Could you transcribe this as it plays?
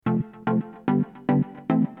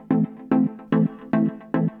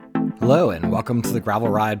Hello, and welcome to the Gravel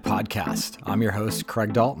Ride Podcast. I'm your host,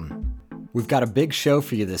 Craig Dalton. We've got a big show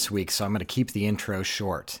for you this week, so I'm going to keep the intro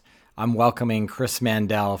short. I'm welcoming Chris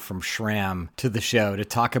Mandell from SRAM to the show to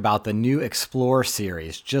talk about the new Explore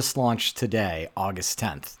series just launched today, August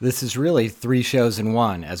 10th. This is really 3 shows in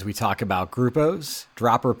one as we talk about groupos,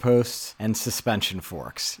 dropper posts, and suspension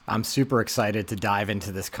forks. I'm super excited to dive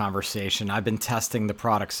into this conversation. I've been testing the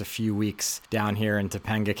products a few weeks down here in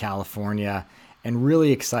Topanga, California, and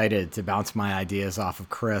really excited to bounce my ideas off of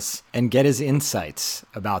Chris and get his insights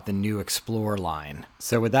about the new Explore line.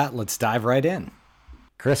 So with that, let's dive right in.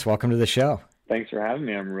 Chris, welcome to the show. Thanks for having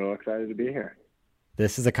me. I'm real excited to be here.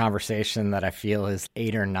 This is a conversation that I feel is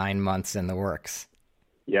 8 or 9 months in the works.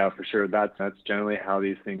 Yeah, for sure. That's generally how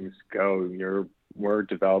these things go. We're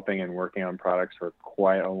developing and working on products for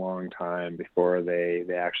quite a long time before they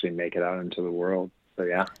actually make it out into the world. So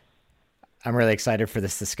yeah. I'm really excited for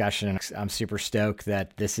this discussion. I'm super stoked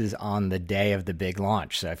that this is on the day of the big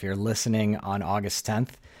launch. So if you're listening on August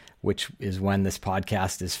 10th, which is when this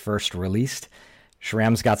podcast is first released,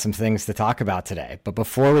 SRAM's got some things to talk about today. But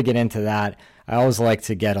before we get into that, I always like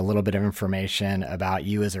to get a little bit of information about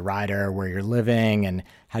you as a rider, where you're living, and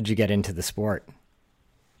how'd you get into the sport?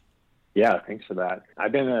 Yeah, thanks for that.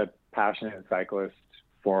 I've been a passionate cyclist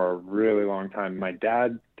for a really long time. My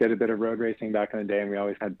dad did a bit of road racing back in the day, and we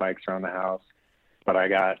always had bikes around the house. But I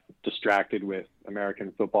got distracted with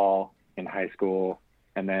American football in high school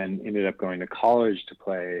and then ended up going to college to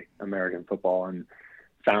play American football, and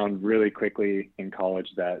found really quickly in college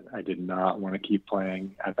that I did not want to keep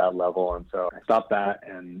playing at that level. And so I stopped that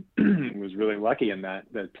and was really lucky in that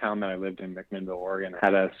the town that I lived in, McMinnville, Oregon,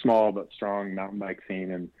 had a small but strong mountain bike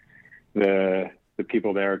scene. And the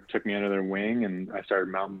people there took me under their wing, and I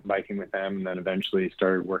started mountain biking with them, and then eventually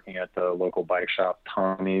started working at the local bike shop,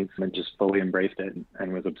 Tommy's, and just fully embraced it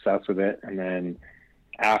and was obsessed with it. And then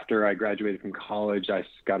after I graduated from college, I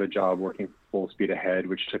got a job working full speed ahead,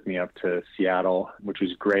 which took me up to Seattle, which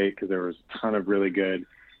was great because there was a ton of really good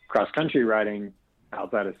cross-country riding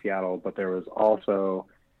outside of Seattle, but there was also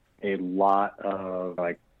a lot of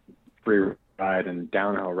free ride and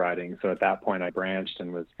downhill riding. So at that point, I branched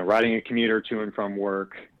and was riding a commuter to and from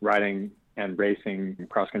work, riding and racing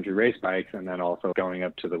cross-country race bikes, and then also going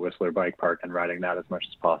up to the Whistler Bike Park and riding that as much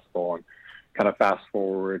as possible. And kind of fast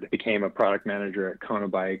forward, became a product manager at Kona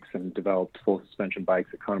Bikes and developed full suspension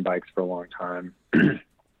bikes at Kona Bikes for a long time.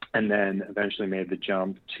 And then eventually made the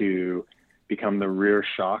jump to become the rear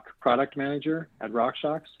shock product manager at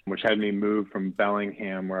RockShox, which had me move from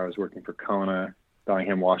Bellingham, where I was working for Kona,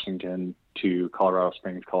 Bellingham, Washington, to Colorado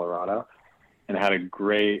Springs, Colorado. And had a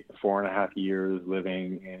great 4.5 years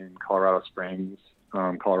living in Colorado Springs,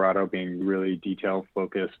 Colorado, being really detail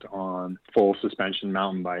focused on full suspension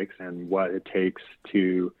mountain bikes and what it takes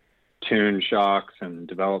to tune shocks and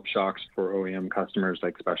develop shocks for OEM customers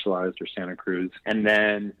like Specialized or Santa Cruz. And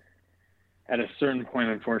then at a certain point,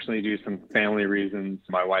 unfortunately, due to some family reasons,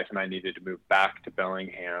 my wife and I needed to move back to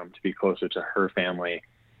Bellingham to be closer to her family.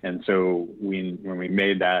 And so when we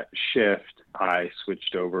made that shift, I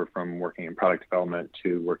switched over from working in product development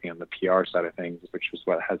to working on the PR side of things, which was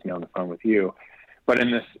what has me on the phone with you. But in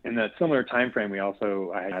that similar time frame,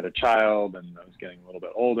 I had a child, and I was getting a little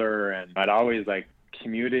bit older, and I'd always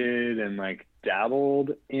commuted and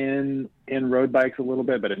dabbled in road bikes a little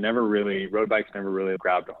bit, but road bikes never really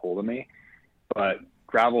grabbed a hold of me. But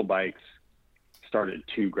gravel bikes started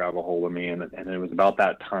to grab a hold of me, and it was about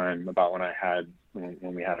that time, about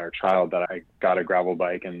when we had our child, that I got a gravel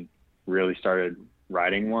bike and really started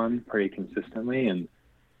riding one pretty consistently, and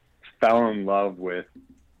fell in love with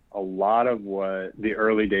a lot of what the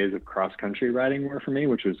early days of cross-country riding were for me,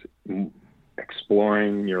 which was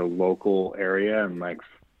exploring your local area and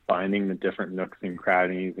finding the different nooks and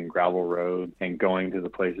crannies and gravel roads and going to the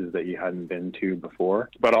places that you hadn't been to before,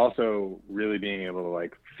 but also really being able to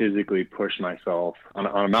physically push myself on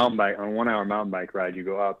a mountain bike. On a 1-hour mountain bike ride, you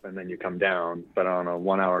go up and then you come down, but on a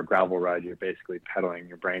 1-hour gravel ride, you're basically pedaling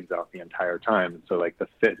your brains out the entire time. And so the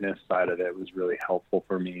fitness side of it was really helpful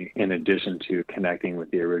for me, in addition to connecting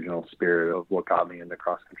with the original spirit of what got me into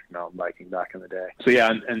cross-country mountain biking back in the day. So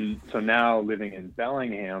yeah, and so now living in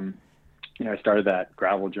Bellingham, I started that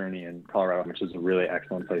gravel journey in Colorado, which is a really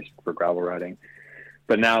excellent place for gravel riding.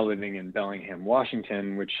 But now living in Bellingham,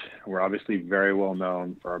 Washington, which we're obviously very well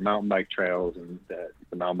known for our mountain bike trails, and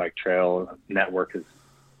the mountain bike trail network is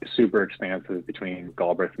super expansive between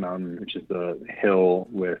Galbraith Mountain, which is the hill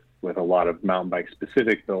with a lot of mountain bike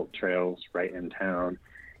specific built trails right in town,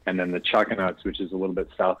 and then the Chuckanuts, which is a little bit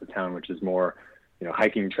south of town, which is more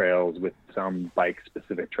hiking trails with some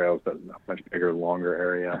bike-specific trails, but a much bigger, longer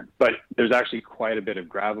area. But there's actually quite a bit of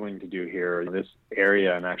graveling to do here. This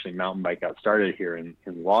area, and actually mountain bike got started here in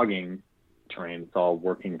logging terrain. It's all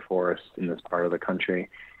working forest in this part of the country.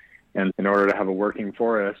 And in order to have a working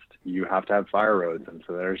forest, you have to have fire roads. And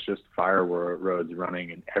so there's just fire roads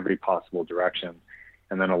running in every possible direction.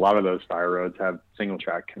 And then a lot of those fire roads have single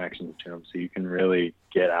track connections to them. So you can really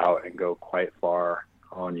get out and go quite far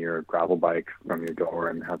on your gravel bike from your door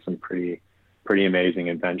and have some pretty amazing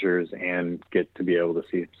adventures and get to be able to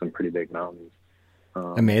see some pretty big mountains.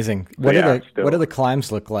 Amazing. What do the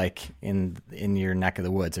climbs look like in your neck of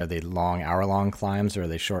the woods? Are they hour-long climbs, or are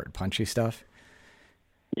they short, punchy stuff?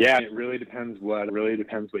 Yeah, it really depends what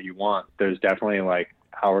you want. There's definitely like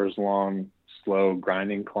hours-long, slow,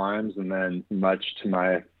 grinding climbs, and then much to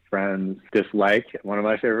my friends' dislike, one of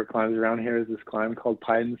my favorite climbs around here is this climb called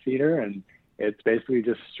Pine and Cedar, and it's basically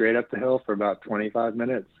just straight up the hill for about 25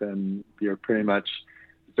 minutes, and you're pretty much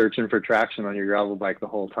searching for traction on your gravel bike the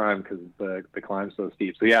whole time because the climb's so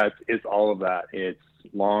steep. So yeah, it's all of that. It's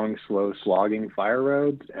long, slow, slogging fire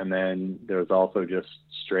roads, and then there's also just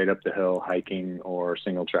straight up the hill hiking or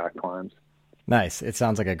single track climbs. Nice. It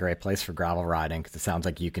sounds like a great place for gravel riding because it sounds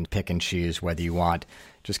like you can pick and choose whether you want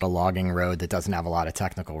just a logging road that doesn't have a lot of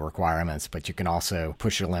technical requirements, but you can also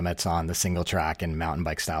push your limits on the single track and mountain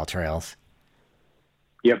bike style trails.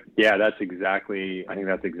 Yep. Yeah, I think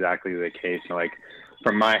that's exactly the case. Like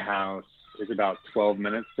from my house, it's about 12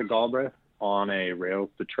 minutes to Galbraith on a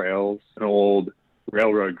rails to trails, an old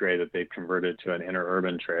railroad grade that they've converted to an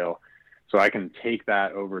interurban trail. So I can take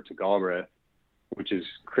that over to Galbraith, which is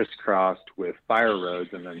crisscrossed with fire roads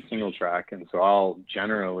and then single track. And so I'll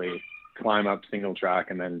generally climb up single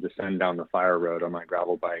track and then descend down the fire road on my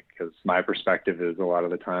gravel bike, because my perspective is a lot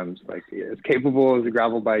of the times, like, as capable as a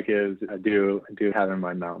gravel bike is, I do have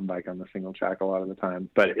my mountain bike on the single track a lot of the time,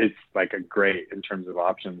 but it's like a great in terms of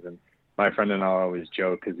options. And my friend and I always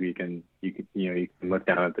joke, because you can look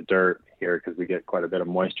down at the dirt here because we get quite a bit of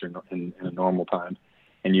moisture in a normal time.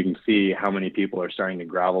 And you can see how many people are starting to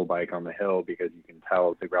gravel bike on the hill because you can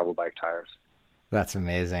tell the gravel bike tires. That's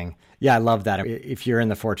amazing. Yeah, I love that. If you're in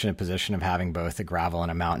the fortunate position of having both a gravel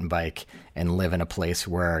and a mountain bike and live in a place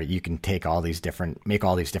where you can make all these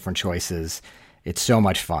different choices, it's so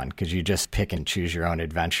much fun because you just pick and choose your own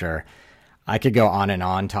adventure. I could go on and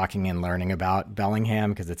on talking and learning about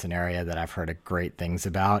Bellingham because it's an area that I've heard great things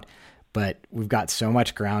about, but we've got so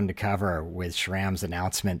much ground to cover with SRAM's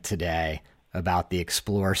announcement today about the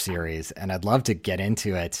Explore series, and I'd love to get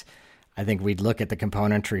into it. I think we'd look at the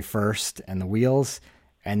componentry first and the wheels,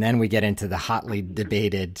 and then we get into the hotly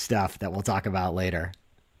debated stuff that we'll talk about later.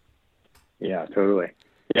 Yeah, totally.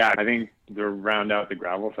 Yeah, I think to round out the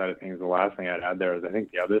gravel side of things, the last thing I'd add there is I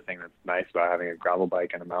think the other thing that's nice about having a gravel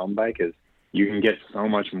bike and a mountain bike is you can get so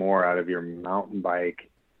much more out of your mountain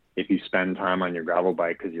bike if you spend time on your gravel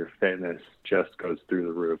bike, because your fitness just goes through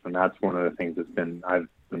the roof. And that's one of the things I've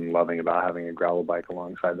been loving about having a gravel bike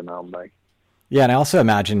alongside the mountain bike. Yeah, and I also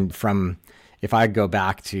imagine if I go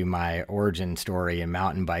back to my origin story in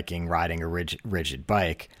mountain biking, riding a rigid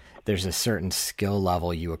bike, there's a certain skill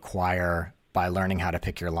level you acquire by learning how to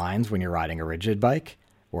pick your lines when you're riding a rigid bike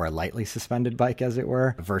or a lightly suspended bike, as it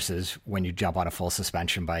were, versus when you jump on a full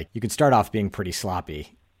suspension bike. You can start off being pretty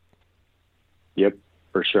sloppy. Yep,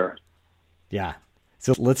 for sure. Yeah.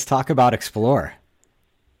 So let's talk about Explore.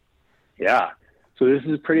 Yeah. So this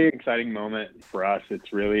is a pretty exciting moment for us.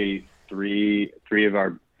 It's really three of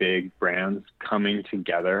our big brands coming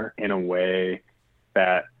together in a way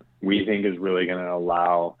that we think is really going to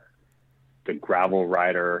allow the gravel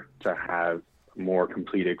rider to have more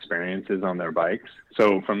complete experiences on their bikes.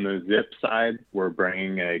 So from the Zipp side, we're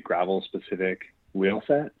bringing a gravel specific wheel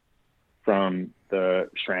set. From the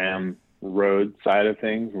SRAM road side of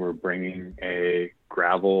things, we're bringing a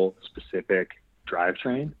gravel specific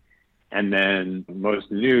drivetrain. And then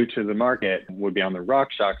most new to the market would be on the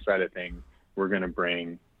RockShox side of things. We're going to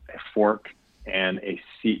bring a fork and a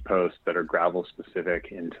seat post that are gravel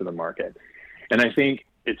specific into the market. And I think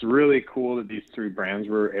it's really cool that these three brands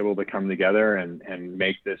were able to come together and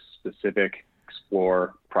make this specific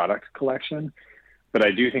Explore product collection. But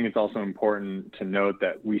I do think it's also important to note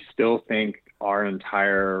that we still think our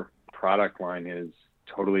entire product line is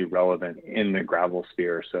totally relevant in the gravel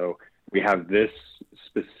sphere. So we have this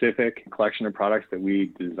specific collection of products that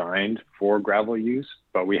we designed for gravel use,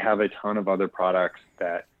 but we have a ton of other products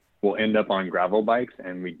that will end up on gravel bikes,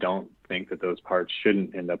 and we don't think that those parts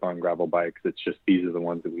shouldn't end up on gravel bikes. It's just these are the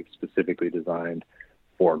ones that we've specifically designed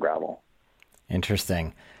for gravel.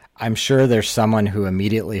 Interesting. I'm sure there's someone who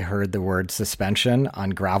immediately heard the word suspension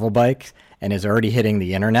on gravel bikes and is already hitting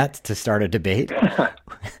the internet to start a debate.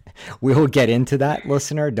 We will get into that,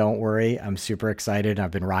 listener. Don't worry. I'm super excited.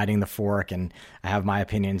 I've been riding the fork and I have my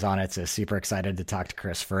opinions on it. So super excited to talk to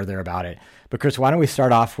Chris further about it. But Chris, why don't we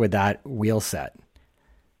start off with that wheel set?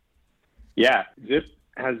 Yeah, Zipp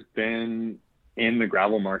has been in the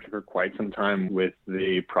gravel market for quite some time with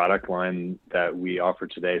the product line that we offer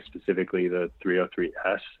today, specifically the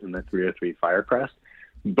 303S and the 303 Firecrest,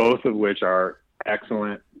 both of which are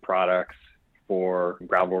excellent products for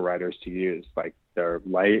gravel riders to use. Like, they're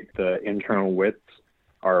light, the internal widths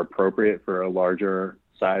are appropriate for a larger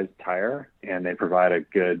size tire, and they provide a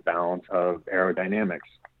good balance of aerodynamics.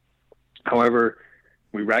 However,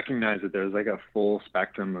 we recognize that there's like a full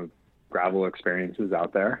spectrum of gravel experiences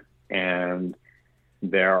out there, and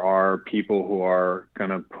there are people who are going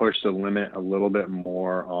to push the limit a little bit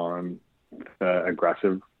more on the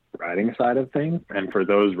aggressive riding side of things. And for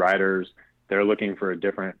those riders, they're looking for a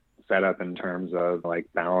different setup in terms of like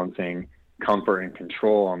balancing comfort and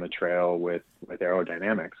control on the trail with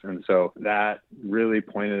aerodynamics. And so that really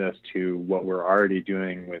pointed us to what we're already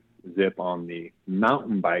doing with Zipp on the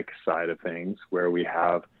mountain bike side of things, where we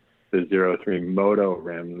have the 03 Moto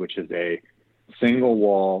rim, which is a single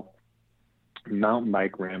wall mountain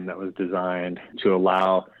bike rim that was designed to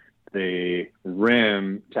allow the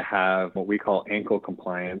rim to have what we call ankle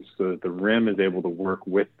compliance, so that the rim is able to work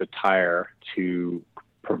with the tire to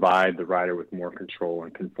provide the rider with more control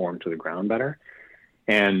and conform to the ground better.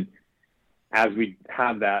 And as we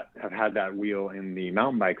have had that wheel in the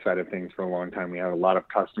mountain bike side of things for a long time, we have a lot of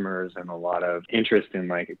customers and a lot of interest in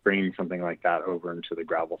like bringing something like that over into the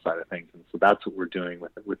gravel side of things. And so that's what we're doing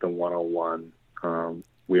with the 101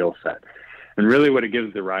 wheel set. And really what it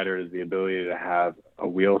gives the rider is the ability to have a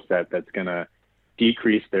wheel set that's going to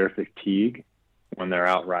decrease their fatigue when they're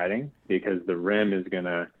out riding, because the rim is going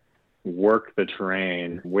to work the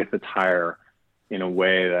terrain with the tire in a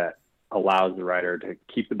way that allows the rider to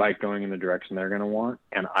keep the bike going in the direction they're going to want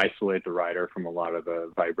and isolate the rider from a lot of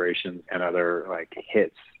the vibrations and other like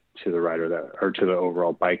hits to the rider or to the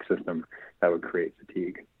overall bike system that would create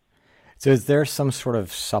fatigue. So is there some sort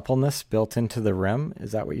of suppleness built into the rim?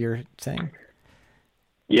 Is that what you're saying?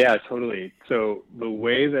 Yeah, totally. So the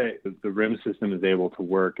way that the rim system is able to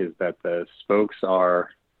work is that the spokes are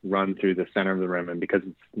run through the center of the rim, and because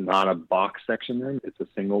it's not a box section rim, it's a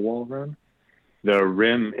single wall rim. The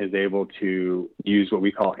rim is able to use what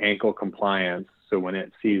we call ankle compliance. So when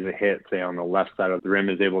it sees a hit, say on the left side of the rim,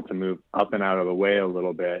 is able to move up and out of the way a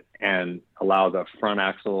little bit and allow the front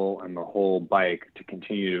axle and the whole bike to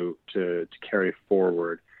continue to carry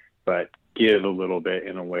forward, but give a little bit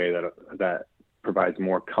in a way that provides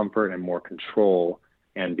more comfort and more control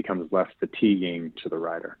and becomes less fatiguing to the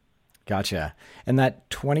rider. Gotcha. And that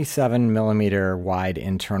 27 millimeter wide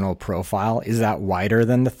internal profile, is that wider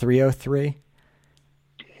than the 303?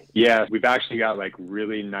 Yeah, we've actually got like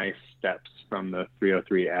really nice steps from the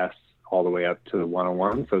 303S all the way up to the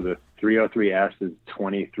 101. So the 303S is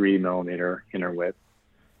 23 millimeter inner width.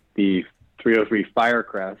 The 303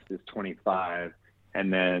 Firecrest is 25,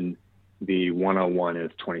 and then the 101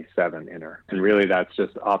 is 27 inner. And really that's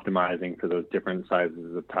just optimizing for those different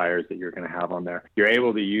sizes of tires that you're going to have on there. You're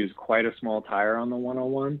able to use quite a small tire on the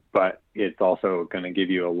 101, but it's also going to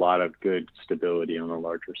give you a lot of good stability on a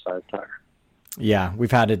larger size tire. Yeah,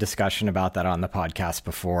 we've had a discussion about that on the podcast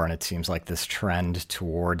before, and it seems like this trend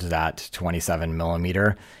towards that 27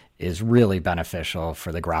 millimeter is really beneficial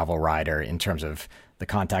for the gravel rider in terms of the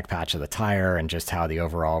contact patch of the tire and just how the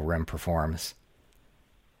overall rim performs.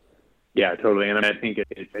 Yeah, totally. And I think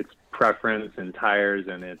it's preference and tires,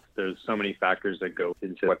 and there's so many factors that go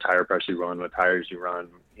into what tire pressure you run, what tires you run,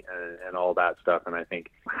 and all that stuff. And I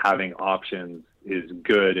think having options is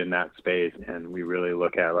good in that space. And we really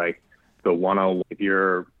look at like the 101, if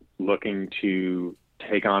you're looking to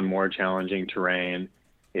take on more challenging terrain,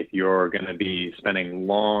 if you're going to be spending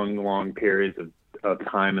long periods of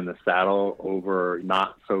time in the saddle over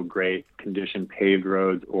not so great conditioned paved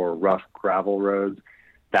roads or rough gravel roads,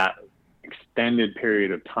 that extended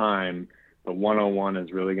period of time, the 101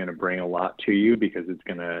 is really going to bring a lot to you, because it's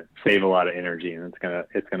going to save a lot of energy, and it's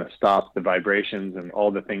going to stop the vibrations and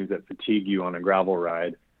all the things that fatigue you on a gravel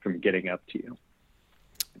ride from getting up to you.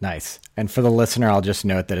 Nice. And for the listener, I'll just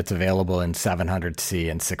note that it's available in 700C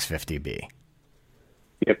and 650B.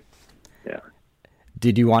 Yep. Yeah.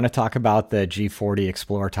 Did you want to talk about the G40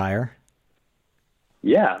 Explorer tire?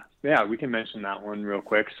 Yeah, we can mention that one real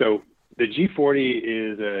quick. So the G40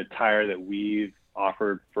 is a tire that we've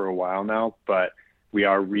offered for a while now, but we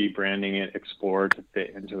are rebranding it Explorer to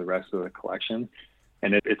fit into the rest of the collection.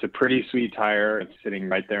 And it's a pretty sweet tire. It's sitting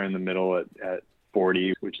right there in the middle at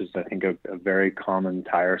 40, which is, I think, a very common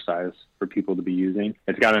tire size for people to be using.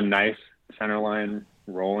 It's got a nice centerline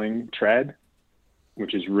rolling tread,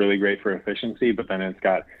 which is really great for efficiency, but then it's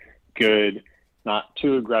got good, not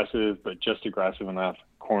too aggressive, but just aggressive enough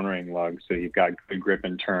cornering lugs. So you've got good grip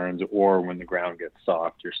in turns, or when the ground gets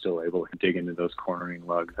soft, you're still able to dig into those cornering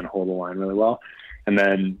lugs and hold the line really well. And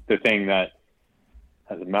then the thing that,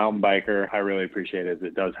 as a mountain biker, I really appreciate is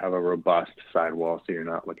it does have a robust sidewall, so you're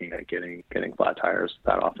not looking at getting flat tires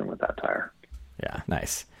that often with that tire. Yeah,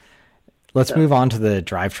 nice. Let's move on to the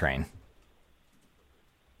drivetrain.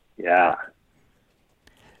 Yeah.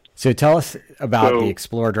 So tell us about the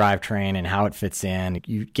Explorer drivetrain and how it fits in.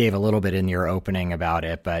 You gave a little bit in your opening about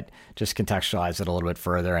it, but just contextualize it a little bit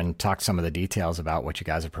further and talk some of the details about what you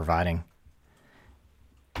guys are providing.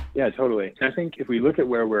 Yeah, totally. I think if we look at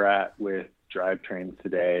where we're at with drivetrains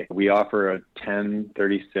today, we offer a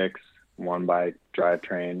 1036 1x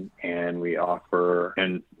drivetrain, and we offer,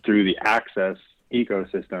 and through the Access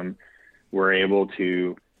ecosystem, we're able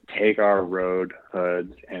to take our road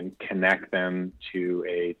hoods and connect them to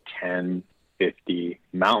a 1050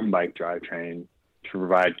 mountain bike drivetrain to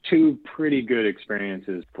provide two pretty good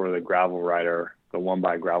experiences for the gravel rider, the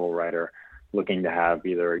 1x gravel rider, looking to have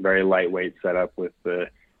either a very lightweight setup with the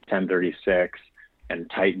 1036 and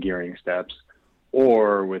tight gearing steps,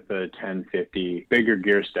 or with the 1050 bigger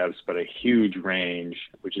gear steps, but a huge range,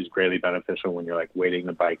 which is greatly beneficial when you're like weighting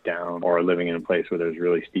the bike down or living in a place where there's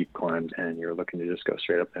really steep climbs and you're looking to just go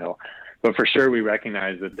straight up the hill. But for sure, we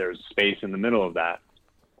recognize that there's space in the middle of that.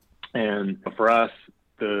 And for us,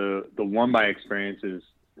 the 1x experience is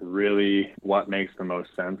really what makes the most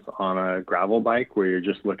sense on a gravel bike, where you're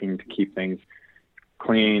just looking to keep things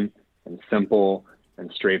clean and simple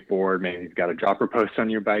and straightforward. Maybe you've got a dropper post on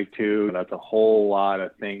your bike too. That's a whole lot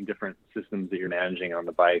of different systems that you're managing on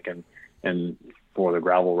the bike. And for the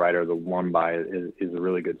gravel rider, the 1x is a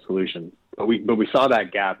really good solution. But we saw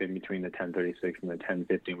that gap in between the 1036 and the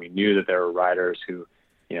 1050. We knew that there were riders who,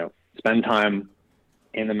 spend time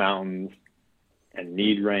in the mountains and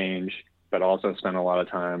need range, but also spend a lot of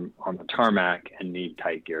time on the tarmac and need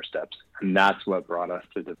tight gear steps. And that's what brought us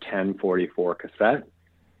to the 1044 cassette,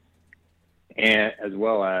 and as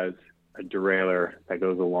well as a derailleur that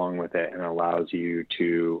goes along with it and allows you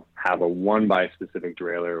to have a 1x specific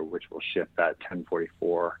derailleur, which will shift that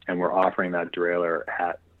 1044. And we're offering that derailleur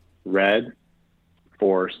at Red,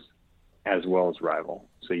 Force, as well as Rival.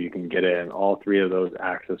 So you can get it in all three of those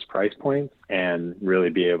Access price points and really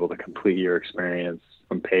be able to complete your experience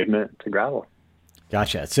from pavement to gravel.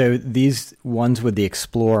 Gotcha. So these ones with the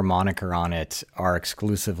Explorer moniker on it are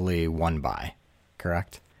exclusively 1x,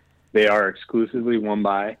 correct? They are exclusively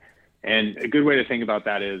 1x. And a good way to think about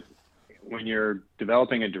that is when you're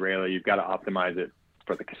developing a derailleur, you've got to optimize it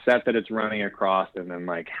for the cassette that it's running across, and then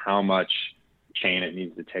like how much chain it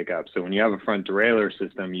needs to take up. So when you have a front derailleur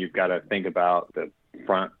system, you've got to think about the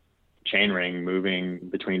front chainring moving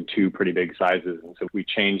between two pretty big sizes. And so we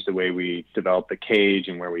changed the way we develop the cage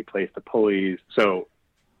and where we place the pulleys. So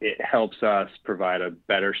it helps us provide a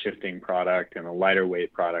better shifting product and a lighter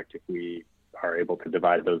weight product if we are able to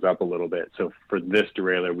divide those up a little bit. So for this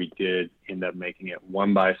derailleur, we did end up making it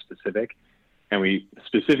 1x specific, and we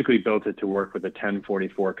specifically built it to work with a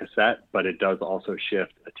 1044 cassette, but it does also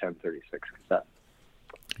shift a 1036 cassette.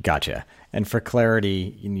 Gotcha. And for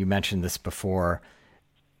clarity, and you mentioned this before,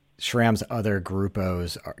 SRAM's other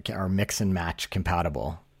Gruppos are mix and match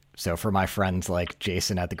compatible. So for my friends like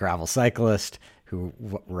Jason at the Gravel Cyclist, who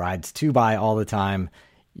rides 2x all the time,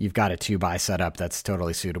 you've got a 2x setup that's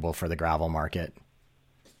totally suitable for the gravel market.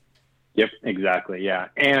 Yep, exactly. Yeah.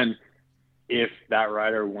 And if that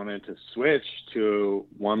rider wanted to switch to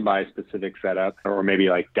 1x specific setup, or maybe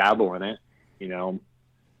like dabble in it,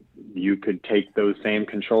 you could take those same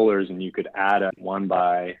controllers and you could add a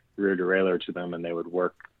 1x rear derailleur to them and they would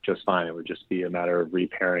work just fine. It would just be a matter of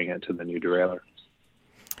repairing it to the new derailleur.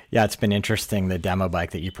 Yeah, it's been interesting. The demo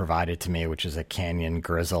bike that you provided to me, which is a Canyon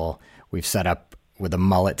Grizzle, we've set up with a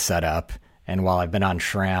mullet setup. And while I've been on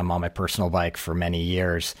SRAM on my personal bike for many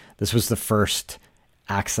years, this was the first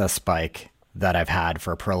Access bike that I've had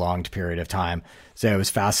for a prolonged period of time. So it was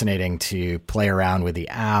fascinating to play around with the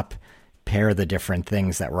app, pair the different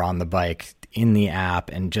things that were on the bike in the app,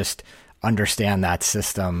 and just understand that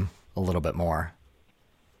system a little bit more.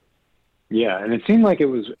 Yeah, and it seemed like it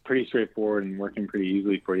was pretty straightforward and working pretty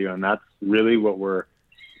easily for you. And that's really what we're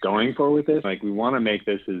going for with this. Like, we want to make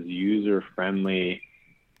this as user-friendly,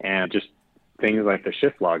 and just things like the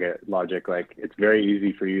shift logic, like it's very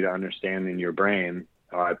easy for you to understand in your brain.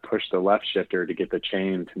 I push the left shifter to get the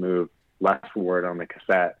chain to move left forward on the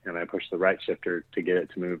cassette, and I push the right shifter to get it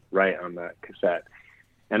to move right on the cassette.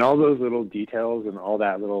 And all those little details and all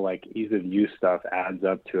that little like ease of use stuff adds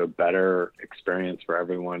up to a better experience for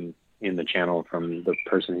everyone in the channel, from the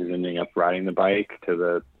person who's ending up riding the bike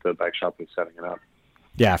to the bike shop who's setting it up.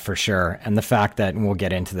 Yeah, for sure. And the fact that, and we'll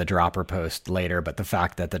get into the dropper post later, but the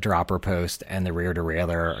fact that the dropper post and the rear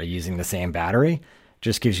derailleur are using the same battery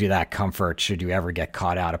just gives you that comfort. Should you ever get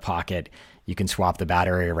caught out of pocket, you can swap the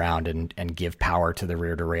battery around and give power to the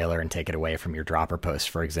rear derailleur and take it away from your dropper post,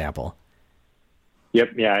 for example.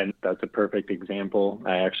 Yep. Yeah. And that's a perfect example.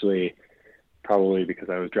 I actually, probably because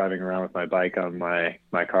I was driving around with my bike on my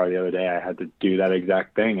car the other day, I had to do that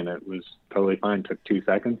exact thing, and it was totally fine. It took 2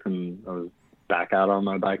 seconds and I was back out on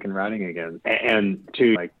my bike and riding again. And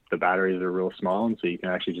two, like the batteries are real small, and so you can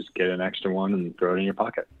actually just get an extra one and throw it in your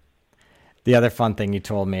pocket. The other fun thing you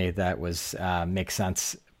told me that was makes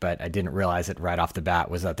sense, but I didn't realize it right off the bat,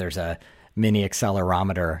 was that there's a mini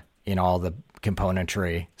accelerometer in all the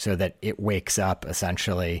componentry so that it wakes up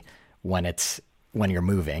essentially when you're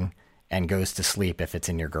moving and goes to sleep if it's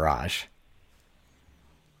in your garage.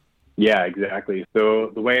 Yeah, exactly.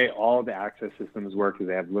 So the way all the access systems work is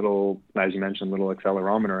they have little, as you mentioned, little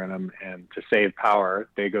accelerometer in them, and to save power,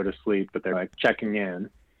 they go to sleep, but they're like checking in.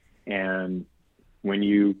 And when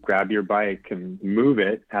you grab your bike and move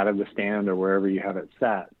it out of the stand or wherever you have it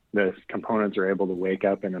set, the components are able to wake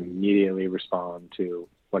up and immediately respond to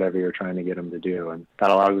whatever you're trying to get them to do. And that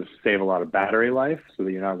allows us to save a lot of battery life so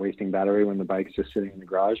that you're not wasting battery when the bike's just sitting in the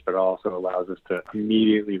garage, but it also allows us to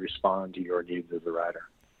immediately respond to your needs as a rider.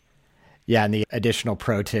 Yeah, and the additional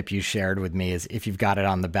pro tip you shared with me is if you've got it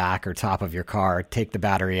on the back or top of your car, take the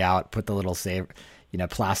battery out, put the little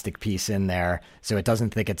plastic piece in there so it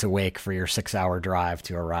doesn't think it's awake for your 6-hour drive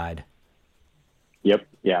to a ride. Yep.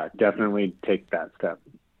 Yeah, definitely take that step.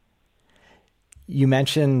 You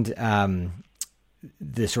mentioned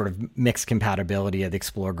the sort of mixed compatibility of the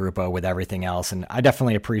Explorer Group O with everything else, and I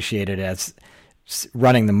definitely appreciate it as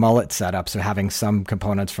running the mullet setup, so having some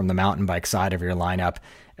components from the mountain bike side of your lineup,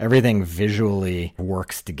 everything visually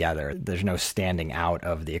works together. There's no standing out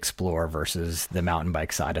of the Explorer versus the mountain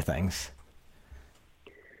bike side of things.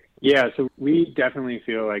 Yeah, so we definitely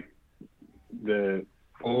feel like the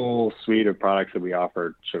full suite of products that we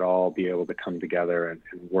offer should all be able to come together and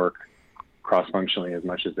work cross-functionally as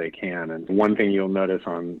much as they can. And one thing you'll notice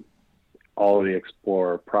on all of the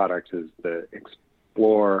Explorer products is the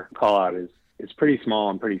Explorer call-out is pretty small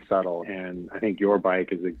and pretty subtle. And I think your bike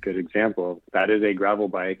is a good example. That is a gravel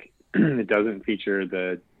bike. It doesn't feature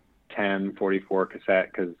the 1044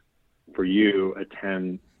 cassette because for you, a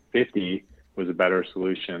 1050 was a better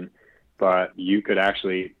solution. But you could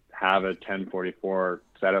actually have a 1044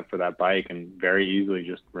 setup for that bike and very easily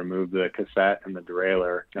just remove the cassette and the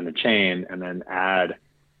derailleur and the chain and then add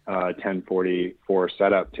a 1044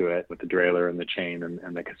 setup to it with the derailleur and the chain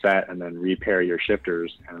and the cassette, and then repair your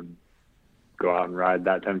shifters and go out and ride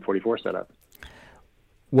that 1044 setup.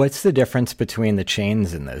 What's the difference between the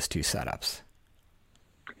chains in those two setups?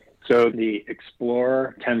 So the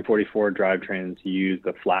Explorer 1044 drivetrains use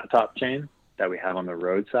the flat top chain that we have on the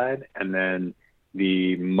roadside, and then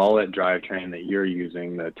the mullet drivetrain that you're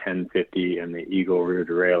using, the 1050 and the Eagle rear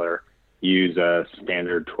derailleur, use a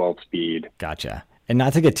standard 12-speed. Gotcha. And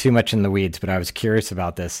not to get too much in the weeds, but I was curious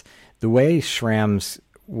about this. The way SRAM's,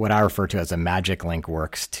 what I refer to as a magic link,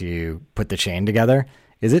 works to put the chain together,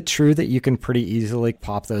 is it true that you can pretty easily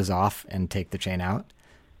pop those off and take the chain out?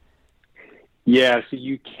 Yeah, so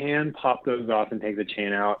you can pop those off and take the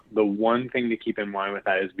chain out. The one thing to keep in mind with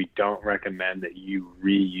that is we don't recommend that you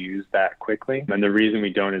reuse that quickly. And the reason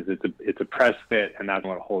we don't is it's a press fit, and that's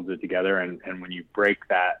what holds it together. And when you break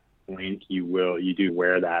that link, you do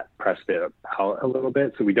wear that press fit out a little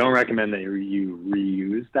bit. So we don't recommend that you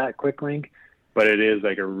reuse that quick link, but it is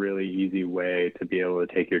like a really easy way to be able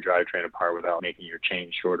to take your drivetrain apart without making your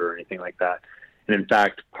chain shorter or anything like that. And in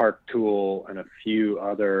fact, Park Tool and a few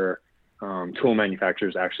other tool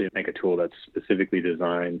manufacturers actually make a tool that's specifically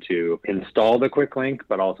designed to install the quick link,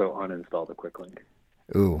 but also uninstall the quick link.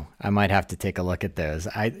 Ooh, I might have to take a look at those.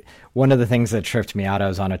 One of the things that tripped me out, I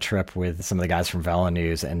was on a trip with some of the guys from Velo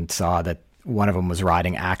News and saw that one of them was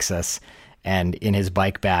riding Axis, and in his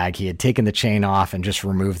bike bag, he had taken the chain off and just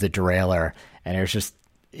removed the derailleur. And it was just,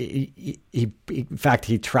 in fact,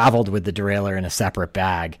 he traveled with the derailleur in a separate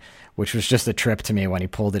bag, which was just a trip to me when he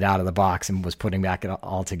pulled it out of the box and was putting back it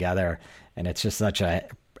all together. And it's just such a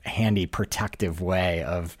handy, protective way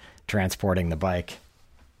of transporting the bike.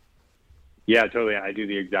 Yeah, totally. I do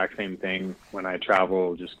the exact same thing when I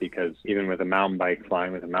travel, just because even with a mountain bike,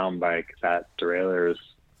 flying with a mountain bike, that derailleur is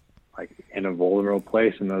like in a vulnerable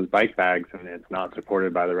place in those bike bags, and it's not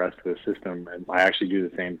supported by the rest of the system. And I actually do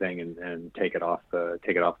the same thing and take it off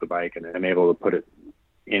the bike, and I'm able to put it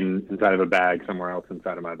inside of a bag somewhere else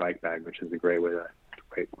inside of my bike bag, which is a great way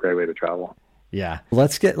to travel. Yeah.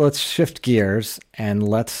 Let's shift gears and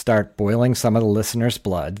let's start boiling some of the listeners'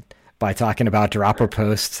 blood by talking about dropper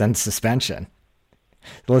posts and suspension.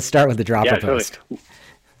 Let's start with the dropper post. Totally.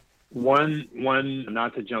 One,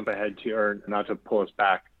 not to jump ahead to, or not to pull us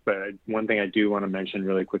back, but one thing I do want to mention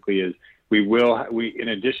really quickly is we in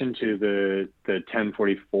addition to the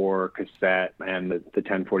 1044 cassette and the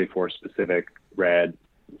 1044 specific red,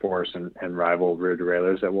 force, and rival rear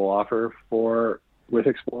derailleurs that we'll offer with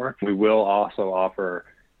Explorer, we will also offer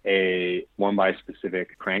a 1x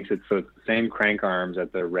specific cranks. So it's the same crank arms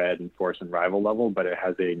at the red and force and rival level, but it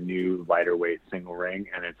has a new lighter weight single ring,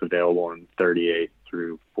 and it's available in 38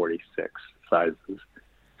 through 46 sizes.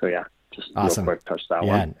 So yeah, just awesome. Real quick, touch that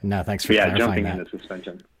one. No, thanks for clarifying jumping that. into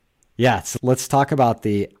suspension. Yeah, so let's talk about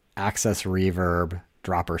the Access Reverb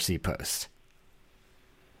dropper seat post.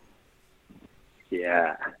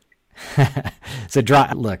 Yeah. So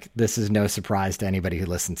look, this is no surprise to anybody who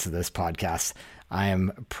listens to this podcast. I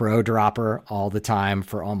am pro dropper all the time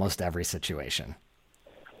for almost every situation.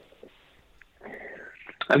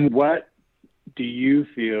 And what do you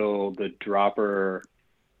feel the dropper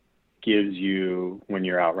gives you when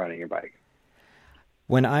you're out riding your bike?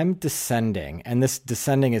 When I'm descending, and this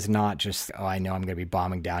descending is not just, I know I'm going to be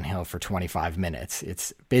bombing downhill for 25 minutes.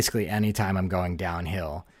 It's basically anytime I'm going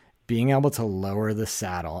downhill, being able to lower the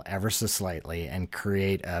saddle ever so slightly and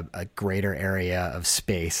create a greater area of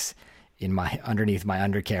space underneath my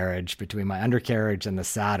undercarriage, between my undercarriage and the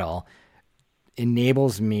saddle,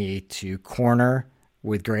 enables me to corner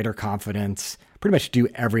with greater confidence, pretty much do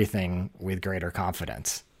everything with greater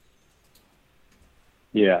confidence.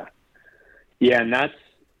 Yeah. Yeah, and that's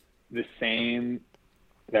the same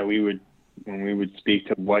that when we would speak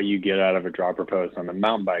to what you get out of a dropper post on the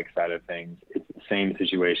mountain bike side of things. It's the same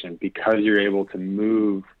situation, because you're able to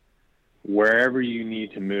move wherever you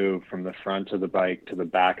need to move from the front of the bike to the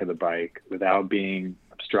back of the bike without being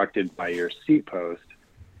obstructed by your seat post,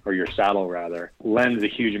 or your saddle rather, lends a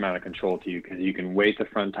huge amount of control to you, because you can weight the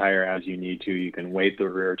front tire as you need to, you can weight the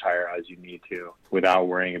rear tire as you need to, without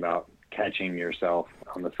worrying about catching yourself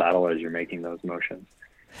on the saddle as you're making those motions.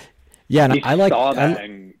 Yeah, and I like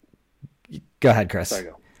that. Go ahead, Chris. Sorry,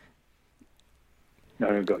 go.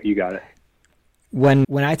 No, go. You got it. When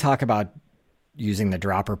I talk about using the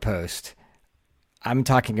dropper post, I'm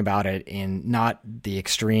talking about it in not the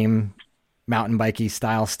extreme mountain bikey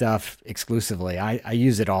style stuff exclusively. I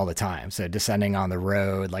use it all the time. So descending on the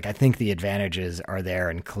road, I think the advantages are there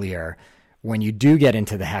and clear. When you do get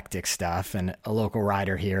into the hectic stuff, and a local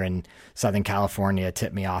rider here in Southern California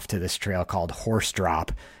tipped me off to this trail called Horse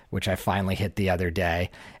Drop, which I finally hit the other day.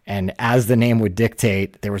 And as the name would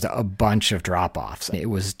dictate, there was a bunch of drop-offs. It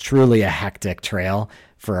was truly a hectic trail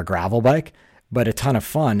for a gravel bike, but a ton of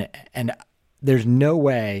fun. And there's no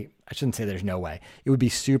way, I shouldn't say there's no way, it would be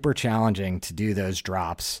super challenging to do those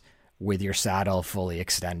drops with your saddle fully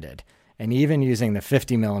extended. And even using the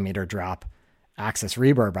 50 millimeter drop Access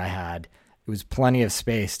Reverb I had, it was plenty of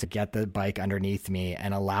space to get the bike underneath me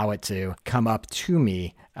and allow it to come up to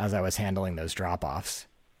me as I was handling those drop-offs.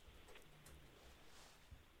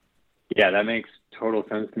 Yeah, that makes total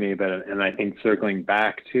sense to me. And I think circling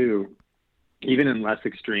back to, even in less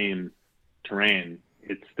extreme terrain,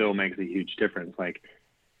 it still makes a huge difference.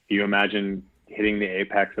 You imagine hitting the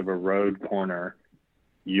apex of a road corner,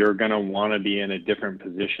 you're going to want to be in a different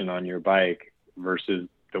position on your bike versus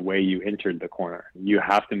the way you entered the corner. You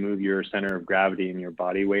have to move your center of gravity and your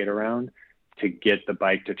body weight around to get the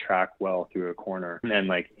bike to track well through a corner.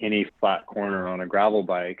 And any flat corner on a gravel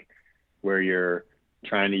bike where you're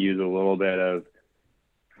trying to use a little bit of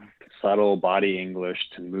subtle body English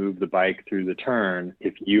to move the bike through the turn,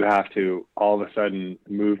 if you have to all of a sudden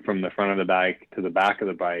move from the front of the bike to the back of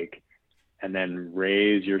the bike and then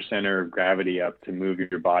raise your center of gravity up to move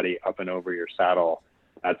your body up and over your saddle,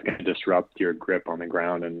 that's going to disrupt your grip on the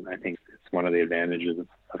ground. And I think it's one of the advantages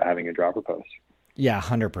of having a dropper post. Yeah,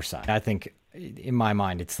 100%. I think in my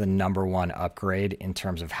mind, it's the number one upgrade in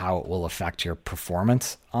terms of how it will affect your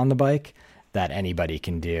performance on the bike that anybody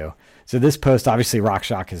can do. So this post, obviously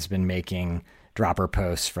RockShox has been making dropper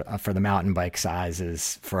posts for the mountain bike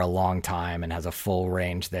sizes for a long time and has a full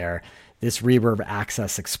range there. This Reverb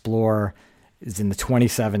Access Explorer is in the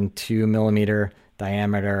 27 2 millimeter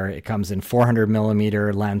diameter. It comes in 400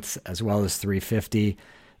 millimeter lengths as well as 350.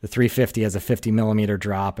 The 350 has a 50 millimeter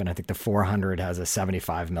drop, and I think the 400 has a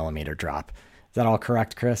 75 millimeter drop. Is that all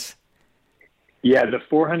correct, Chris? Yeah, the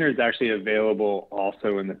 400 is actually available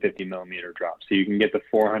also in the 50 millimeter drop. So you can get the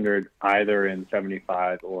 400 either in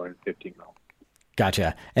 75 or in 50 mil.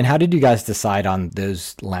 Gotcha. And how did you guys decide on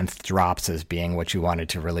those length drops as being what you wanted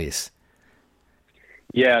to release?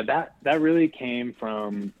 Yeah, that really came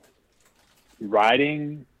from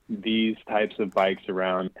riding these types of bikes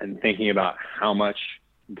around and thinking about how much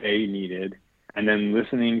they needed, and then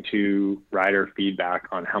listening to rider feedback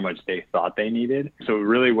on how much they thought they needed. So it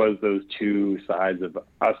really was those two sides of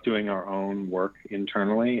us doing our own work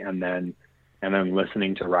internally and then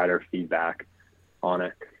listening to rider feedback on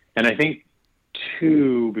it. And I think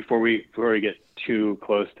too, before we get too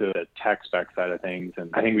close to the tech spec side of things, and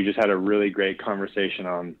I think we just had a really great conversation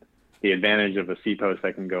on the advantage of a C-post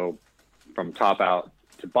that can go from top out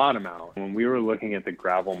to bottom out. When we were looking at the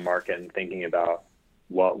gravel market and thinking about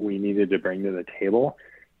what we needed to bring to the table,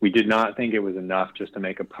 we did not think it was enough just to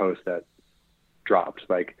make a post that dropped.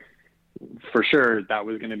 Like, for sure, that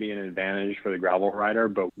was going to be an advantage for the gravel rider,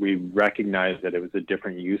 but we recognized that it was a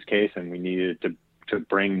different use case and we needed to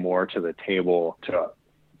bring more to the table to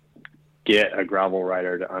get a gravel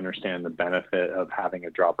rider to understand the benefit of having a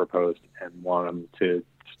dropper post and want them to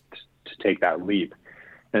take that leap.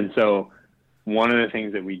 And so one of the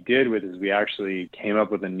things that we did with is we actually came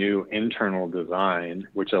up with a new internal design,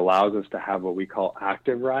 which allows us to have what we call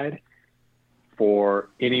active ride for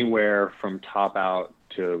anywhere from top out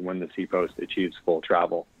to when the C-post achieves full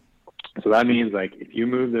travel. So that means, like, if you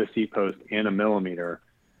move the C-post in a millimeter,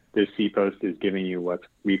 this C-post is giving you what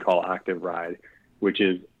we call active ride, which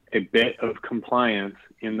is a bit of compliance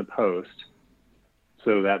in the post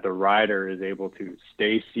so that the rider is able to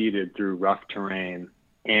stay seated through rough terrain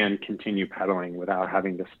and continue pedaling without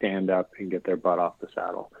having to stand up and get their butt off the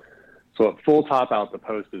saddle. So at full top out, the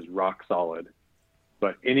post is rock solid,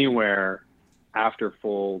 but anywhere after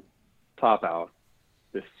full top out,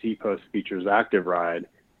 the C-post features active ride,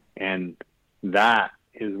 and that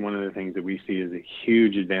is one of the things that we see as a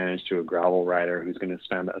huge advantage to a gravel rider who's going to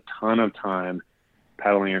spend a ton of time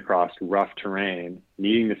pedaling across rough terrain,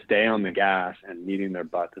 needing to stay on the gas and needing their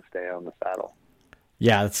butt to stay on the saddle.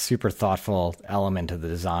 Yeah, it's a super thoughtful element of the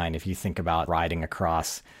design. If you think about riding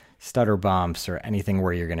across stutter bumps or anything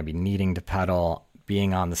where you're going to be needing to pedal,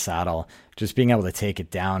 being on the saddle, just being able to take it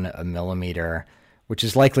down a millimeter, which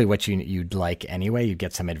is likely what you'd like anyway. You'd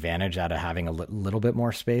get some advantage out of having a little bit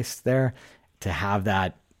more space there. To have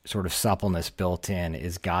that sort of suppleness built in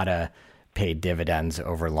is gotta pay dividends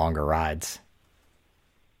over longer rides.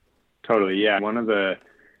 Totally, yeah. One of the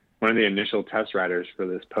initial test riders for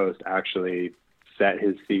this post actually set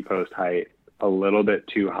his C-post height a little bit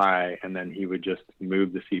too high, and then he would just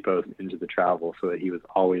move the C-post into the travel so that he was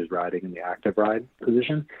always riding in the active ride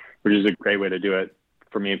position, which is a great way to do it.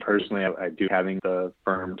 For me personally, I do having the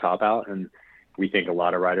firm top out, and we think a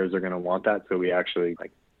lot of riders are going to want that. So we actually,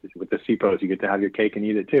 like, with the C-post, you get to have your cake and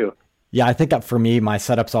eat it too. Yeah, I think that for me, my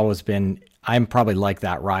setup's always been, I'm probably like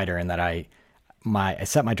that rider in that I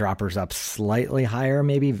set my droppers up slightly higher,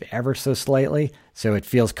 maybe ever so slightly, so it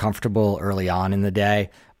feels comfortable early on in the day.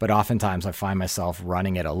 But oftentimes I find myself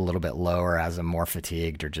running it a little bit lower as I'm more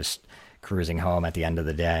fatigued or just cruising home at the end of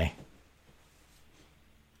the day.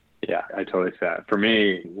 Yeah, I totally see that. For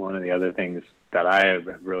me, one of the other things that I have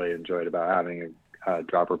really enjoyed about having a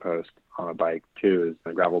dropper post on a bike too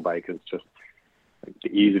is a gravel bike is just like the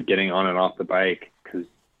ease of getting on and off the bike, because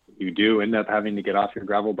you do end up having to get off your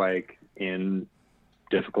gravel bike in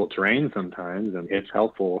difficult terrain sometimes, and it's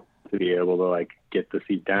helpful to be able to, like, get the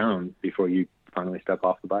seat down before you finally step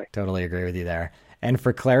off the bike. Totally agree with you there. And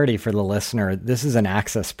for clarity for the listener, this is an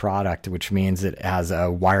Access product, which means it has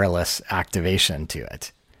a wireless activation to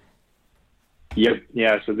it. Yep.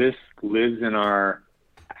 Yeah. So this lives in our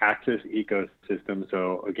Access ecosystem.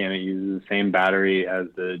 So again, it uses the same battery as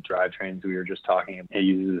the drivetrains we were just talking about. It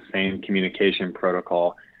uses the same communication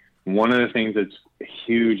protocol. One of the things that's a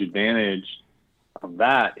huge advantage of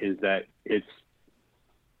that is that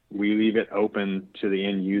we leave it open to the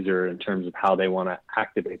end user in terms of how they want to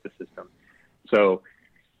activate the system. So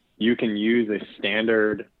you can use a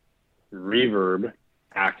standard reverb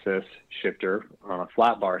Access shifter on a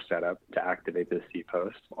flat bar setup to activate this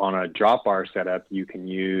C-post. On a drop bar setup, you can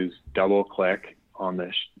use double click on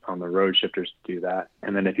the road shifters to do that.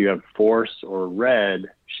 And then if you have force or red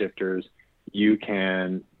shifters, you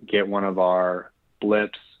can get one of our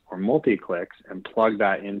blips or multi-clicks and plug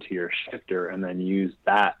that into your shifter and then use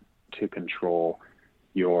that to control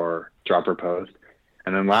your dropper post.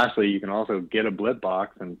 And then lastly, you can also get a blip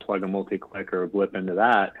box and plug a multi-click or a blip into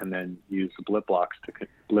that, and then use the blip box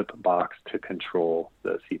to control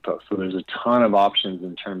the C-post. So there's a ton of options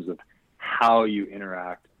in terms of how you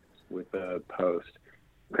interact with the post.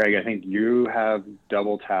 Craig, I think you have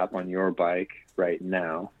double tap on your bike right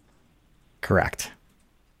now. Correct.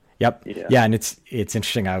 Yep. Yeah. And it's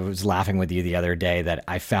interesting. I was laughing with you the other day that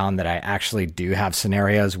I found that I actually do have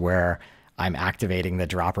scenarios where I'm activating the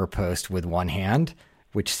dropper post with one hand,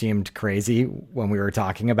 which seemed crazy when we were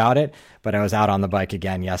talking about it. But I was out on the bike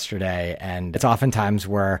again yesterday, and it's oftentimes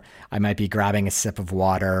where I might be grabbing a sip of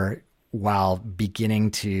water while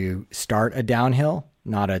beginning to start a downhill,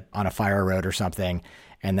 not on a fire road or something.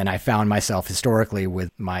 And then I found myself historically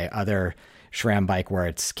with my other SRAM bike where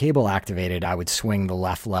it's cable activated, I would swing the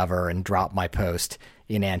left lever and drop my post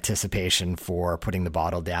in anticipation for putting the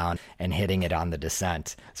bottle down and hitting it on the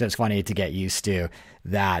descent. So it's funny to get used to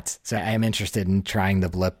that. So I am interested in trying the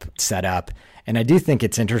blip setup. And I do think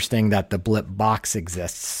it's interesting that the blip box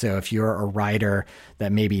exists. So if you're a rider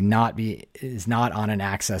that maybe is not on an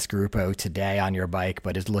Access Grupo today on your bike,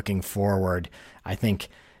 but is looking forward, I think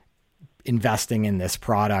investing in this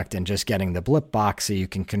product and just getting the blip box so you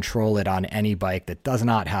can control it on any bike that does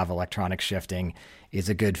not have electronic shifting is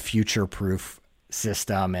a good future-proof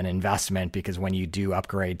system and investment, because when you do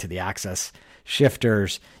upgrade to the Access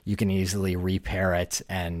shifters, you can easily repair it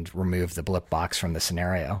and remove the blip box from the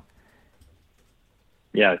scenario.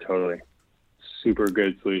 Yeah, totally. Super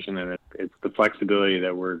good solution. And it's the flexibility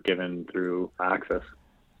that we're given through Access.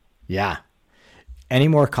 Yeah. Any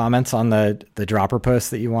more comments on the dropper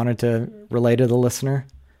post that you wanted to relay to the listener?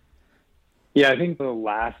 Yeah, I think the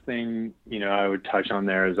last thing, I would touch on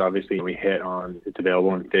there is obviously we hit on it's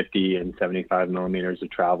available in 50 and 75 millimeters of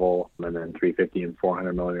travel, and then 350 and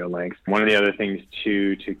 400 millimeter lengths. One of the other things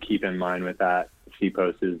too to keep in mind with that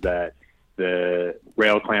C-post is that the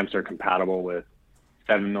rail clamps are compatible with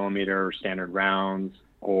 7 millimeter standard rounds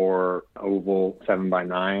or oval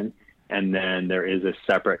 7x9. And then there is a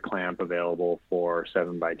separate clamp available for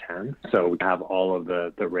 7x10. So we have all of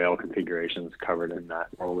the rail configurations covered in that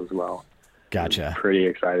world as well. Gotcha. I'm pretty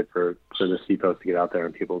excited for the C-post to get out there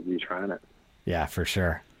and people to be trying it. Yeah, for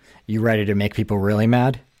sure. You ready to make people really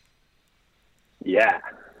mad? Yeah.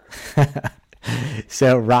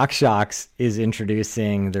 So RockShox is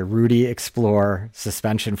introducing the Rudy Explore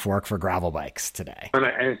suspension fork for gravel bikes today. And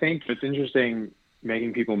I think it's interesting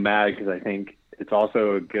making people mad because I think it's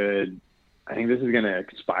also I think this is going to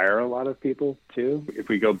inspire a lot of people too. If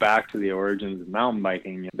we go back to the origins of mountain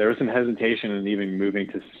biking, there was some hesitation in even moving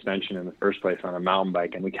to suspension in the first place on a mountain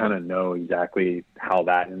bike. And we kind of know exactly how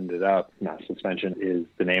that ended up. Now, suspension is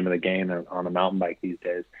the name of the game on a mountain bike these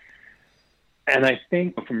days. And I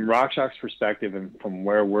think from RockShox perspective and from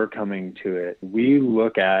where we're coming to it, we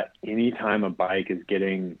look at any time a bike is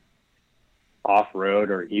getting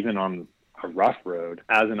off-road or even on a rough road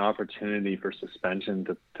as an opportunity for suspension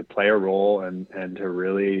to play a role and to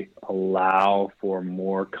really allow for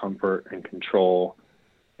more comfort and control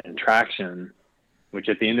and traction, which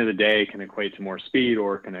at the end of the day can equate to more speed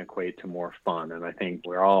or can equate to more fun. And I think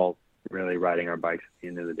we're all really riding our bikes at the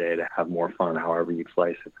end of the day to have more fun, however you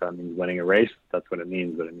slice it. If that means winning a race, that's what it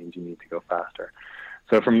means, but it means you need to go faster.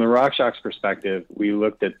 So from the RockShox perspective, we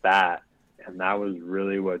looked at that, and that was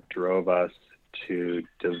really what drove us to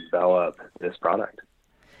develop this product.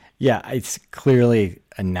 Yeah, it's clearly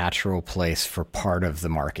a natural place for part of the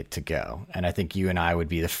market to go. And I think you and I would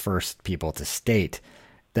be the first people to state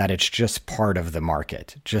that it's just part of the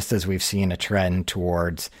market, just as we've seen a trend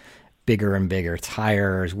towards bigger and bigger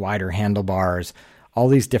tires, wider handlebars, all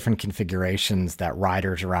these different configurations that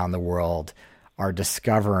riders around the world are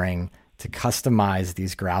discovering to customize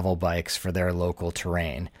these gravel bikes for their local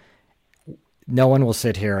terrain. No one will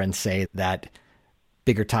sit here and say that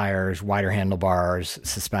bigger tires, wider handlebars,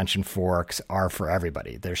 suspension forks are for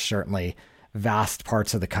everybody. There's certainly vast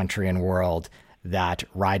parts of the country and world that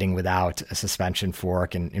riding without a suspension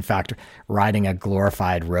fork, and in fact, riding a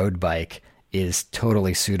glorified road bike is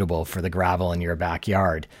totally suitable for the gravel in your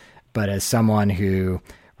backyard. But as someone who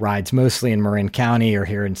rides mostly in Marin County or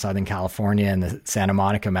here in Southern California in the Santa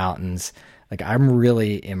Monica Mountains, I'm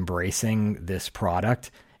really embracing this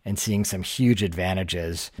product and seeing some huge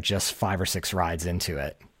advantages just 5 or 6 rides into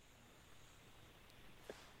it.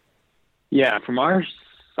 Yeah, from our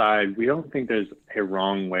side, we don't think there's a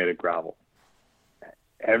wrong way to gravel.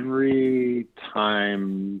 Every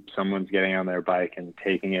time someone's getting on their bike and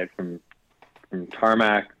taking it from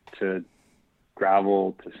tarmac to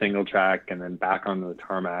gravel to single track and then back onto the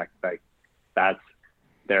tarmac, that's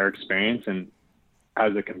their experience. And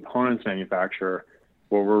as a components manufacturer,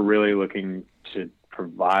 what we're really looking to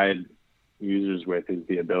provide users with is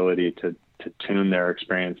the ability to tune their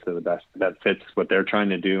experience to the best that fits what they're trying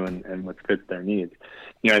to do and what fits their needs.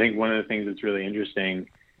 I think one of the things that's really interesting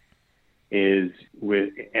is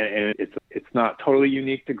and it's not totally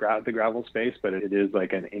unique to the gravel space, but it is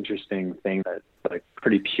like an interesting thing that's like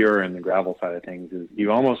pretty pure in the gravel side of things, is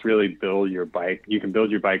you almost really build your bike. You can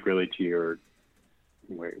build your bike really to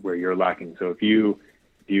where you're lacking. So if you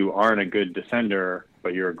aren't a good descender,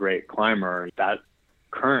 but you're a great climber, that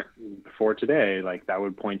current for today, like that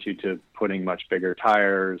would point you to putting much bigger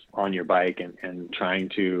tires on your bike and trying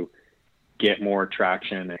to get more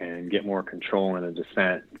traction and get more control in a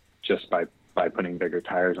descent just by putting bigger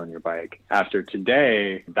tires on your bike. After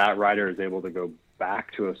today, that rider is able to go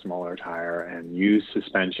back to a smaller tire and use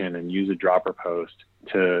suspension and use a dropper post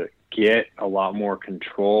to get a lot more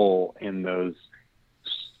control in those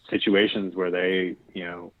situations where they,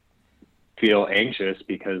 feel anxious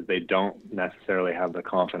because they don't necessarily have the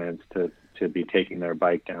confidence to be taking their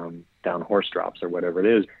bike down horse drops or whatever it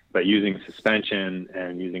is. But using suspension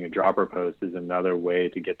and using a dropper post is another way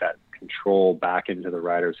to get that control back into the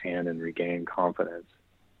rider's hand and regain confidence.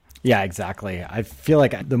 Yeah, exactly. I feel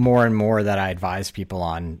like the more and more that I advise people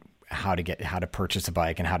on how to purchase a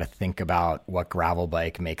bike and how to think about what gravel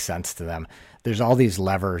bike makes sense to them, there's all these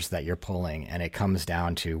levers that you're pulling, and it comes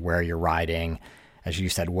down to where you're riding, as you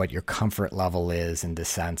said, what your comfort level is in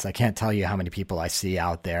descents. I can't tell you how many people I see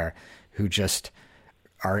out there who just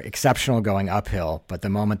are exceptional going uphill, but the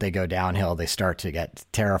moment they go downhill, they start to get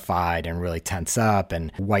terrified and really tense up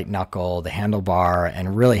and white knuckle the handlebar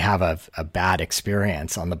and really have a bad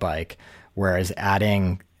experience on the bike. Whereas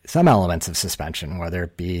adding some elements of suspension, whether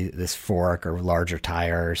it be this fork or larger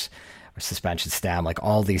tires or suspension stem, like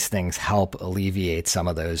all these things help alleviate some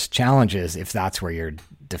of those challenges if that's where you're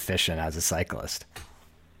deficient as a cyclist.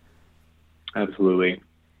 Absolutely.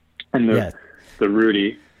 And the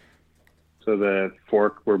Rudy, so the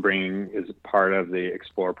fork we're bringing is part of the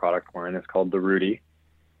Explorer product line. It's called the Rudy,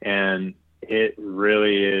 and it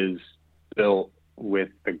really is built with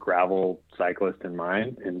the gravel cyclist in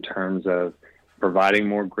mind in terms of providing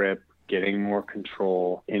more grip, getting more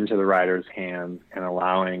control into the rider's hands, and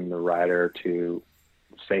allowing the rider to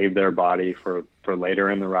save their body for later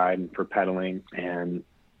in the ride and for pedaling, and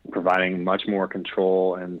providing much more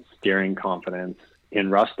control and steering confidence in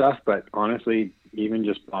rough stuff. But honestly, even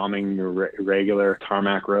just bombing your regular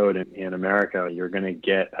tarmac road in America, you're going to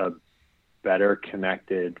get a better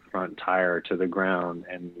connected front tire to the ground,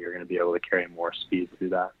 and you're going to be able to carry more speed through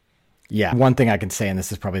that. Yeah. One thing I can say, and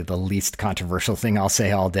this is probably the least controversial thing I'll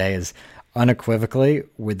say all day, is unequivocally,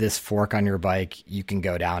 with this fork on your bike, you can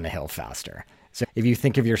go down a hill faster. So if you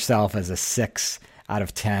think of yourself as a 6 out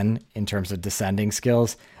of 10 in terms of descending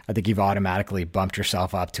skills, I think you've automatically bumped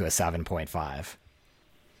yourself up to a 7.5.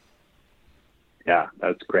 Yeah,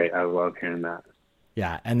 that's great. I love hearing that.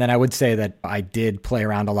 Yeah. And then I would say that I did play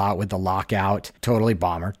around a lot with the lockout, totally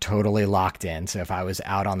bomber, totally locked in. So if I was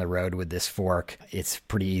out on the road with this fork, it's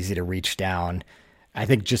pretty easy to reach down. I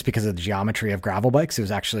think just because of the geometry of gravel bikes, it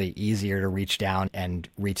was actually easier to reach down and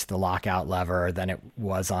reach the lockout lever than it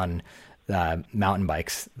was on the mountain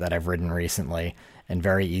bikes that I've ridden recently, and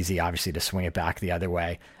very easy, obviously, to swing it back the other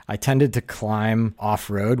way. I tended to climb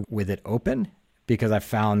off-road with it open because I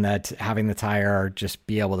found that having the tire just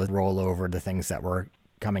be able to roll over the things that were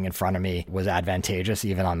coming in front of me was advantageous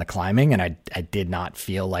even on the climbing, and I did not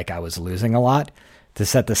feel like I was losing a lot. To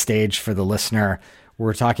set the stage for the listener,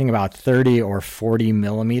 we're talking about 30 or 40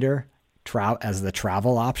 millimeter as the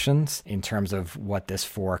travel options in terms of what this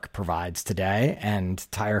fork provides today, and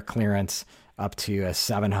tire clearance up to a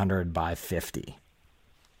 700 by 50.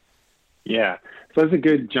 Yeah, so that's a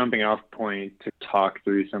good jumping off point to talk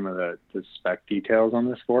through some of the spec details on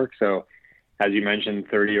this fork. So as you mentioned,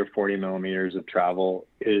 30 or 40 millimeters of travel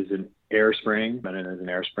is an air spring, and it is an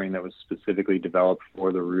air spring that was specifically developed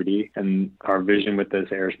for the Rudy. And our vision with this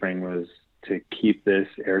air spring was to keep this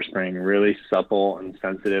air spring really supple and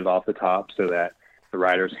sensitive off the top so that the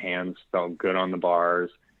rider's hands felt good on the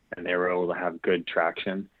bars and they were able to have good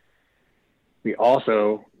traction. We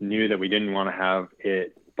also knew that we didn't want to have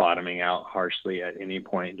it bottoming out harshly at any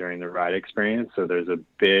point during the ride experience. So there's a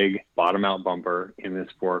big bottom out bumper in this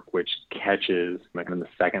fork, which catches like in the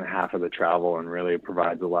second half of the travel and really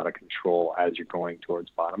provides a lot of control as you're going towards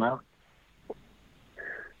bottom out.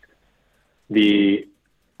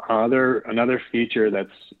 Another feature that's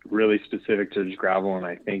really specific to gravel, and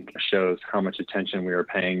I think shows how much attention we are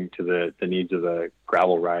paying to the needs of the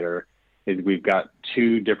gravel rider, is we've got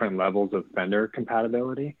two different levels of fender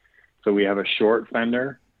compatibility. So we have a short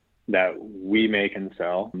fender that we make and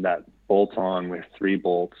sell that bolts on with 3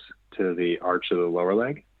 bolts to the arch of the lower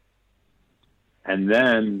leg. And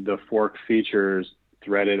then the fork features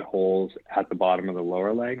threaded holes at the bottom of the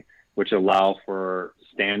lower leg, which allow for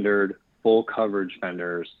standard full coverage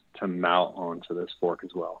fenders to mount onto this fork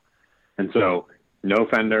as well. And so no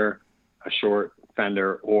fender, a short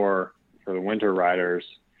fender, or for the winter riders,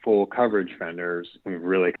 full coverage fenders, we've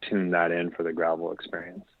really tuned that in for the gravel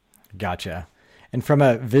experience. Gotcha. And from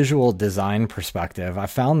a visual design perspective, I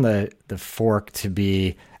found the fork to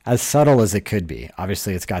be as subtle as it could be.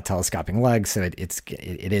 Obviously, it's got telescoping legs, so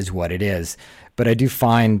it is what it is. But I do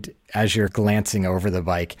find, as you're glancing over the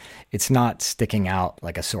bike, it's not sticking out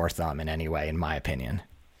like a sore thumb in any way, in my opinion.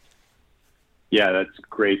 Yeah, that's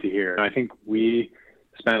great to hear. I think we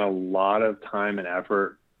spent a lot of time and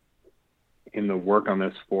effort in the work on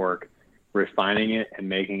this fork, refining it and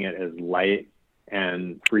making it as light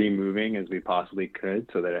and free moving as we possibly could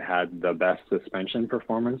so that it had the best suspension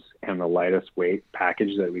performance and the lightest weight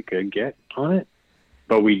package that we could get on it.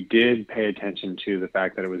 But we did pay attention to the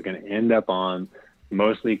fact that it was going to end up on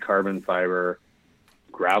mostly carbon fiber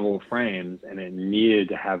gravel frames, and it needed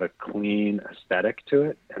to have a clean aesthetic to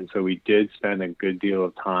it. And so we did spend a good deal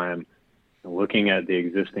of time looking at the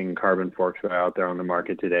existing carbon forks that are out there on the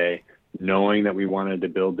market today, knowing that we wanted to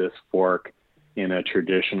build this fork in a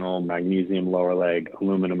traditional magnesium lower leg,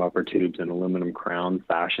 aluminum upper tubes, and aluminum crown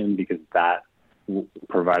fashion, because that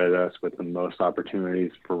provided us with the most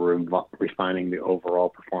opportunities for refining the overall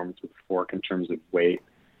performance of the fork in terms of weight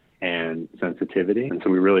and sensitivity. And so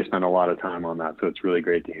we really spent a lot of time on that. So it's really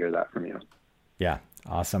great to hear that from you. Yeah,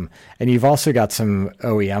 awesome. And you've also got some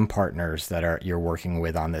OEM partners that you're working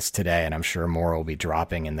with on this today, and I'm sure more will be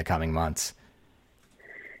dropping in the coming months.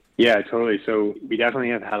 Yeah, totally. So we definitely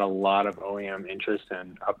have had a lot of OEM interest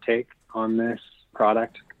and uptake on this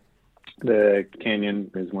product. The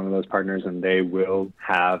Canyon is one of those partners, and they will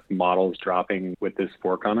have models dropping with this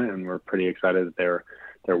fork on it, and we're pretty excited that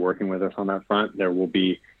they're working with us on that front. There will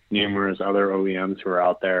be numerous other OEMs who are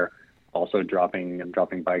out there also dropping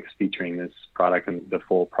bikes featuring this product and the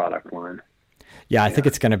full product line. Yeah, I think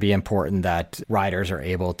it's going to be important that riders are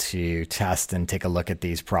able to test and take a look at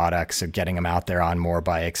these products. So getting them out there on more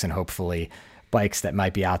bikes, and hopefully bikes that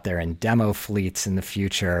might be out there in demo fleets in the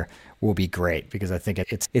future will be great, because I think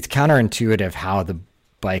it's counterintuitive how the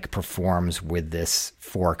bike performs with this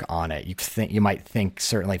fork on it. You might think,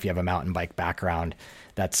 certainly if you have a mountain bike background,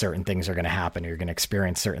 that certain things are going to happen, or you're going to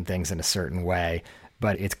experience certain things in a certain way.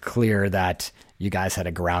 But it's clear that you guys had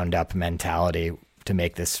a ground up mentality to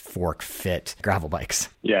make this fork fit gravel bikes.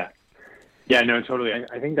 Yeah, no, totally.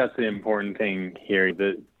 I think that's the important thing here.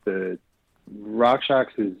 The RockShox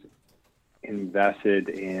is invested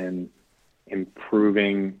in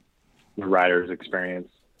improving the rider's experience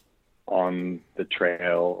on the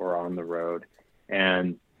trail or on the road.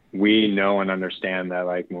 And we know and understand that,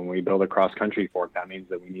 like, when we build a cross-country fork, that means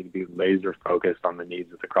that we need to be laser focused on the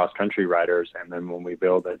needs of the cross-country riders. And then when we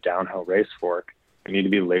build a downhill race fork, we need to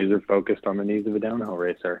be laser focused on the needs of a downhill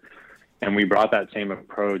racer. And we brought that same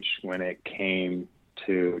approach when it came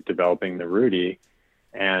to developing the Rudy,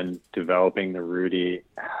 and developing the Rudy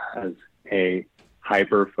as a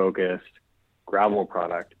hyper-focused gravel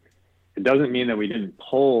product. It doesn't mean that we didn't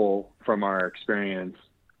pull from our experience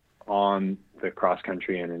on the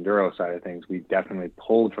cross-country and enduro side of things. We definitely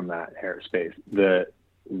pulled from that airspace. The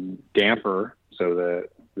damper, so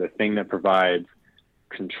the thing that provides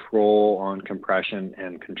control on compression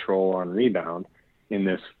and control on rebound in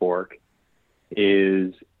this fork,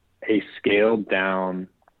 is a scaled down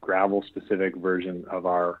gravel specific version of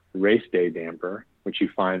our race day damper, which you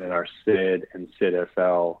find in our SID and SID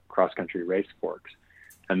SL cross-country race forks.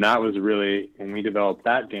 And that was really, when we developed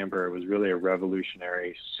that damper, it was really a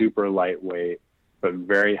revolutionary, super lightweight, but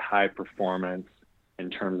very high performance in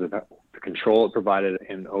terms of the control it provided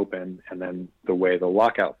in open, and then the way the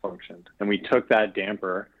lockout functioned. And we took that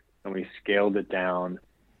damper and we scaled it down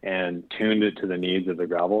and tuned it to the needs of the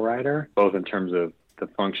gravel rider, both in terms of the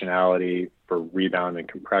functionality for rebound and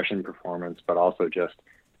compression performance, but also just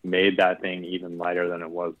made that thing even lighter than it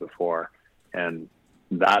was before. And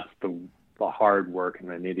that's the hard work and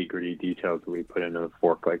the nitty-gritty details that we put into the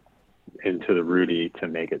fork, like into the Rudy, to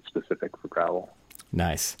make it specific for gravel.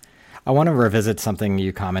 Nice. I want to revisit something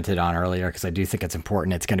you commented on earlier, because I do think it's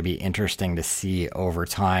important. It's going to be interesting to see over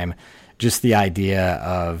time, just the idea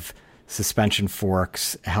of suspension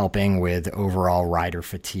forks helping with overall rider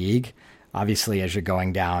fatigue. Obviously, as you're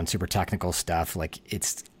going down super technical stuff, like,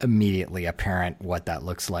 it's immediately apparent what that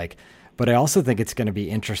looks like. But I also think it's going to be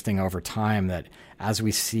interesting over time that as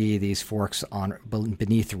we see these forks on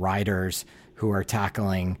beneath riders who are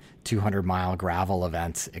tackling 200-mile gravel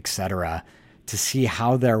events, etc., to see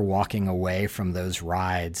how they're walking away from those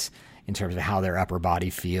rides in terms of how their upper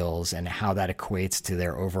body feels and how that equates to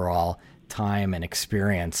their overall time and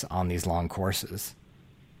experience on these long courses.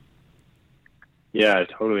 Yeah,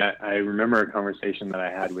 totally. I remember a conversation that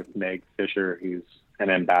I had with Meg Fisher, who's an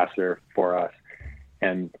ambassador for us.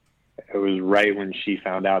 And it was right when she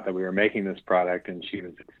found out that we were making this product, and she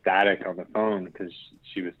was ecstatic on the phone because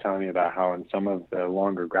she was telling me about how in some of the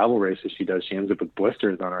longer gravel races she does, she ends up with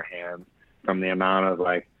blisters on her hands from the amount of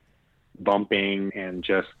like bumping and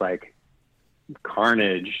just like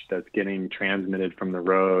carnage that's getting transmitted from the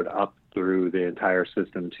road up through the entire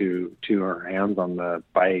system to her hands on the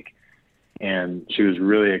bike. And she was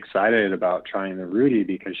really excited about trying the Rudy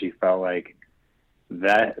because she felt like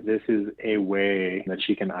that this is a way that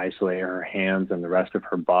she can isolate her hands and the rest of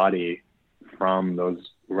her body from those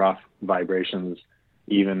rough vibrations,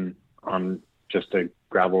 even on just a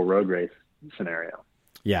gravel road race scenario.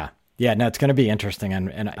 Yeah. Yeah, no, it's going to be interesting.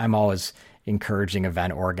 And I'm always encouraging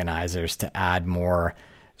event organizers to add more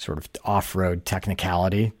sort of off-road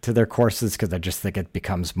technicality to their courses, because I just think it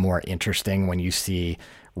becomes more interesting when you see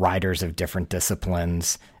riders of different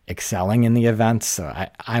disciplines excelling in the events. So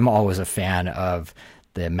I'm always a fan of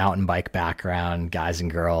the mountain bike background guys and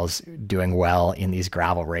girls doing well in these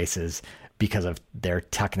gravel races because of their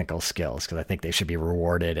technical skills, because I think they should be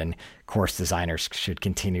rewarded, and course designers should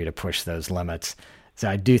continue to push those limits. So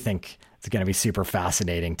I do think it's going to be super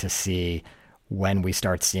fascinating to see when we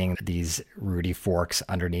start seeing these Rudy forks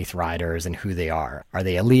underneath riders and who they are. Are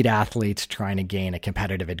they elite athletes trying to gain a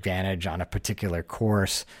competitive advantage on a particular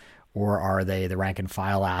course, or are they the rank and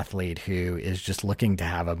file athlete who is just looking to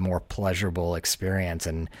have a more pleasurable experience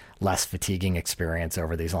and less fatiguing experience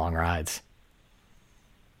over these long rides?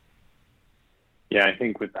 Yeah, I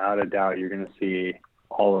think without a doubt, you're going to see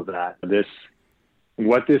all of that.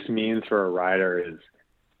 What this means for a rider is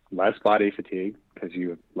less body fatigue, because you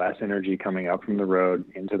have less energy coming up from the road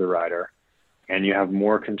into the rider, and you have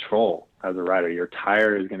more control as a rider. Your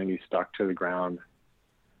tire is going to be stuck to the ground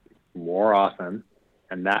more often,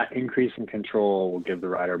 and that increase in control will give the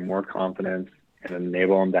rider more confidence and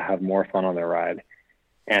enable them to have more fun on their ride,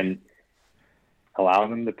 and allow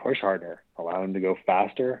them to push harder, allow them to go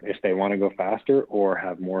faster if they want to go faster, or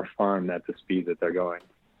have more fun at the speed that they're going.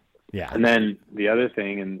 Yeah. And then the other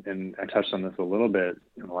thing, and I touched on this a little bit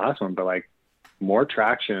in the last one, but like more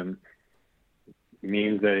traction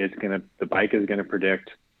means that the bike is going to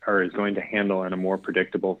predict, or is going to handle in a more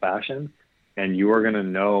predictable fashion. And you are going to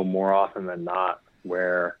know more often than not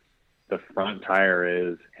where the front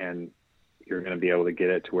tire is, and you're going to be able to get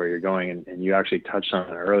it to where you're going. And you actually touched on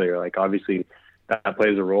it earlier. Like obviously that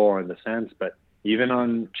plays a role in the sense, but even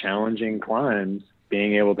on challenging climbs,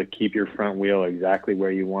 being able to keep your front wheel exactly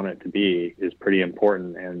where you want it to be is pretty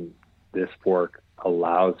important, and this fork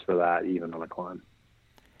allows for that even on a climb.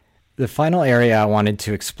 The final area I wanted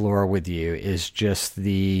to explore with you is just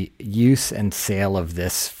the use and sale of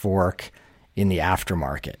this fork in the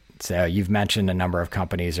aftermarket. So you've mentioned a number of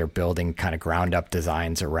companies are building kind of ground up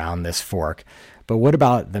designs around this fork, but what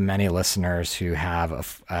about the many listeners who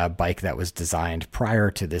have a bike that was designed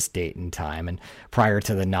prior to this date and time and prior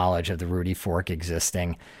to the knowledge of the Rudy fork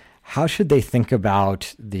existing? How should they think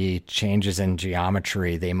about the changes in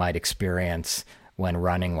geometry they might experience when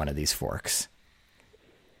running one of these forks?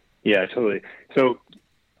 Yeah, totally. So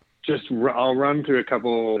I'll run through a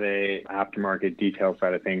couple of the aftermarket detail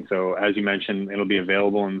side of things. So as you mentioned, it'll be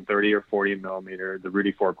available in 30 or 40 millimeter. The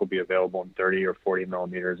Rudy fork will be available in 30 or 40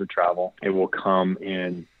 millimeters of travel. It will come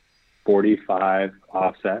in 45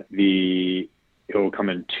 offset. It will come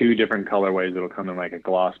in two different colorways. It'll come in like a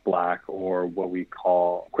gloss black, or what we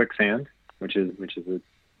call quicksand, which is a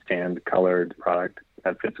sand colored product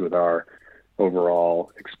that fits with our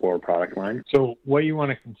overall Explore product line. So what you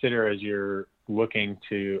want to consider as you're looking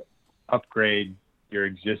to upgrade your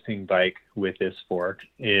existing bike with this fork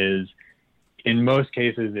is, in most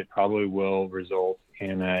cases, it probably will result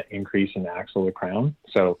in an increase in axle to crown.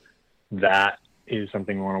 So that is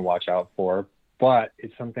something we want to watch out for, but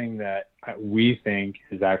it's something that we think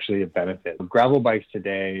is actually a benefit. Gravel bikes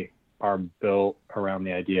today are built around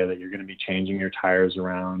the idea that you're going to be changing your tires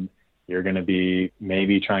around. You're going to be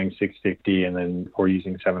maybe trying 650 or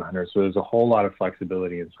using 700. So there's a whole lot of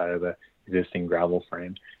flexibility inside of the existing gravel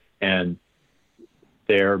frame. And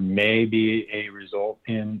there may be a result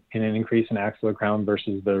in an increase in axle to crown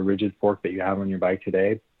versus the rigid fork that you have on your bike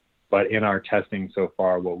today. But in our testing so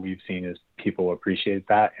far, what we've seen is people appreciate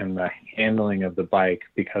that, and the handling of the bike,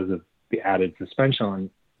 because of the added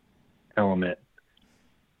suspension element,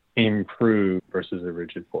 improve versus a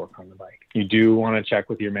rigid fork on the bike. You do want to check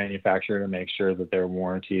with your manufacturer to make sure that their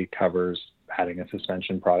warranty covers adding a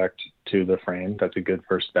suspension product to the frame. That's a good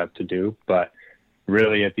first step to do. But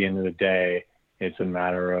really, at the end of the day, it's a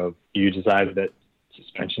matter of you decide that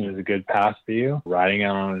suspension is a good path for you, riding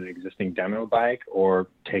out on an existing demo bike, or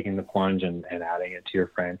taking the plunge and adding it to your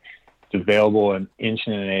frame. It's available an inch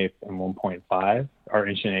and an eighth and 1.5, or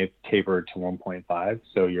inch and an eighth tapered to 1.5.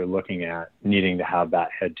 So you're looking at needing to have that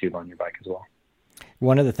head tube on your bike as well.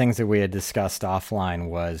 One of the things that we had discussed offline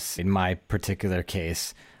was, in my particular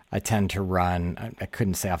case, I tend to run, I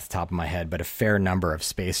couldn't say off the top of my head, but a fair number of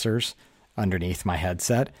spacers underneath my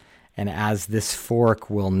headset. And as this fork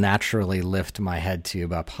will naturally lift my head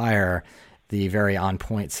tube up higher, the very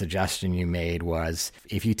on-point suggestion you made was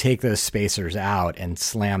if you take those spacers out and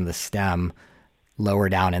slam the stem lower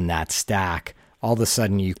down in that stack, all of a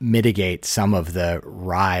sudden you mitigate some of the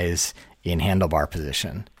rise in handlebar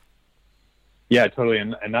position. Yeah, totally.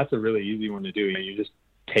 And that's a really easy one to do. You just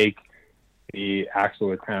take the axle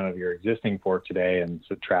to crown of your existing fork today and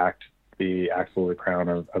subtract the axle to crown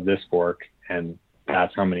of this fork, and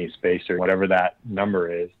that's how many spacers, whatever that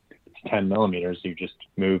number is. It's 10 millimeters. You just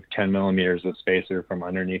move 10 millimeters of spacer from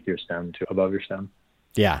underneath your stem to above your stem.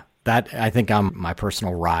 Yeah, that I think on my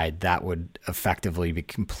personal ride, that would effectively be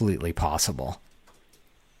completely possible.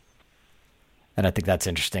 And I think that's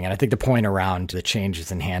interesting. And I think the point around the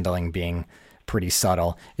changes in handling being pretty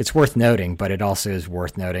subtle, it's worth noting, but it also is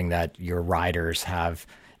worth noting that your riders have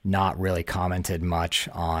not really commented much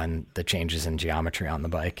on the changes in geometry on the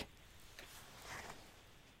bike.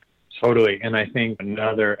 Totally. And I think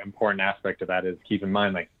another important aspect of that is keep in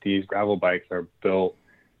mind, like, these gravel bikes are built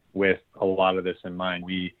with a lot of this in mind.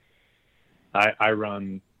 I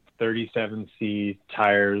run 37C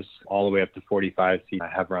tires all the way up to 45C. I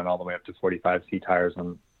have run all the way up to 45C tires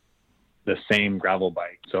on the same gravel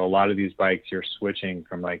bike. So a lot of these bikes, you're switching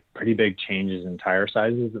from like pretty big changes in tire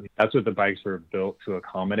sizes. That's what the bikes were built to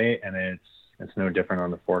accommodate, and it's no different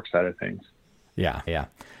on the fork side of things. Yeah.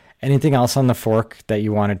 Anything else on the fork that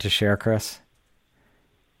you wanted to share, Chris?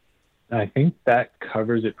 I think that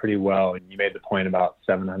covers it pretty well. And you made the point about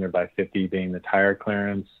 700 by 50 being the tire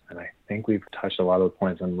clearance. And I think we've touched a lot of the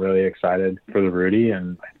points. I'm really excited for the Rudy,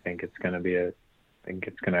 and I think it's going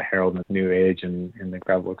to herald a new age in the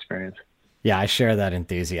gravel experience. Yeah, I share that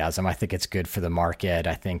enthusiasm. I think it's good for the market.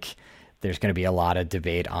 I think there's going to be a lot of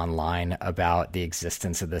debate online about the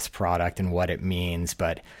existence of this product and what it means,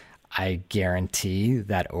 but I guarantee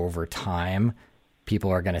that over time, people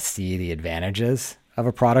are going to see the advantages of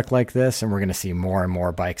a product like this, and we're going to see more and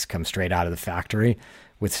more bikes come straight out of the factory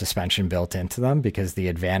with suspension built into them, because the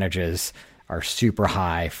advantages are super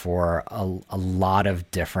high for a lot of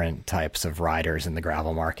different types of riders in the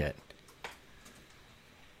gravel market.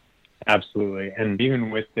 Absolutely. And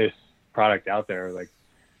even with this product out there, like,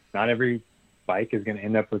 not every bike is going to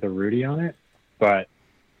end up with a Rudy on it, but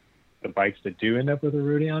the bikes that do end up with a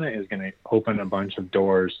Rudy on it is going to open a bunch of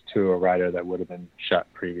doors to a rider that would have been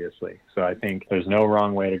shut previously. So I think there's no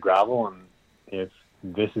wrong way to gravel. And if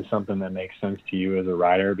this is something that makes sense to you as a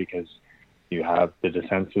rider, because you have the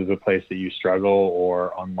descents is a place that you struggle,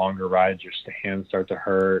 or on longer rides your hands start to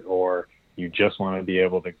hurt, or you just want to be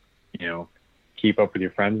able to, keep up with your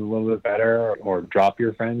friends a little bit better, or drop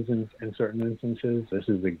your friends in certain instances, this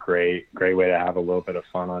is a great way to have a little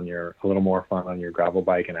more fun on your gravel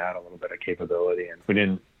bike and add a little bit of capability.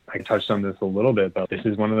 And I touched on this a little bit, but this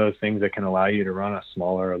is one of those things that can allow you to run a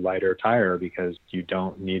smaller, lighter tire, because you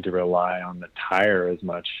don't need to rely on the tire as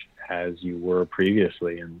much as you were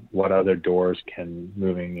previously. And what other doors can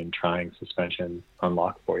moving and trying suspension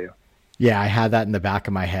unlock for you? Yeah, I had that in the back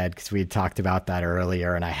of my head because we had talked about that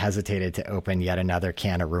earlier, and I hesitated to open yet another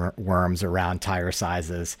can of worms around tire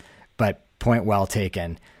sizes. But point well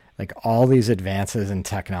taken. Like, all these advances in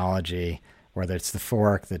technology, whether it's the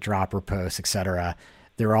fork, the dropper post, etc.,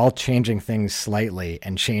 they're all changing things slightly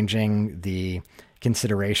and changing the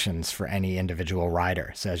considerations for any individual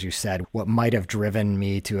rider. So as you said, what might have driven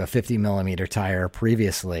me to a 50 millimeter tire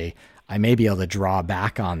previously, I may be able to draw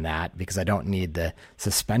back on that because I don't need the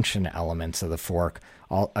suspension elements of the fork,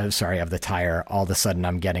 of the tire. All of a sudden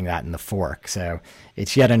I'm getting that in the fork. So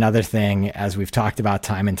it's yet another thing, as we've talked about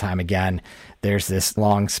time and time again, there's this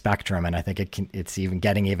long spectrum, and I think it's even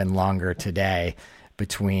getting even longer today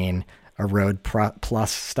between a road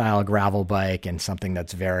plus style gravel bike and something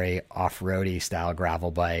that's very off-roady style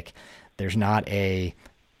gravel bike. There's not a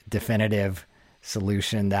definitive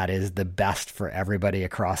solution that is the best for everybody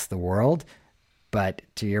across the world. But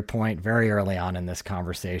to your point, very early on in this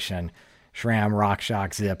conversation, SRAM,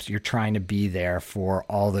 RockShox, Zips, you're trying to be there for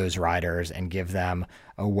all those riders and give them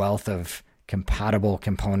a wealth of compatible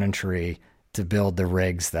componentry to build the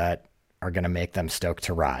rigs that are going to make them stoked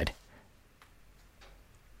to ride.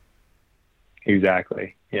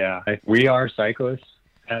 Exactly. Yeah. We are cyclists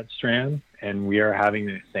at SRAM, and we are having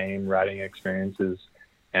the same riding experiences.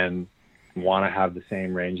 And want to have the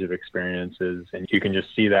same range of experiences. And you can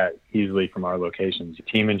just see that easily from our locations. The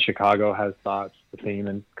team in Chicago has thoughts. The team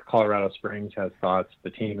in Colorado Springs has thoughts. The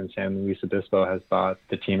team in San Luis Obispo has thoughts.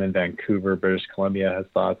 The team in Vancouver, British Columbia has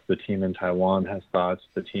thoughts. The team in Taiwan has thoughts.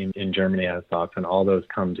 The team in Germany has thoughts. And all those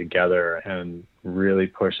come together and really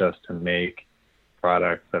push us to make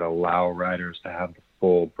products that allow riders to have the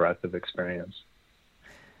full breadth of experience.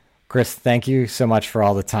 Chris, thank you so much for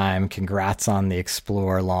all the time. Congrats on the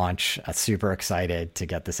Explore launch. Super excited to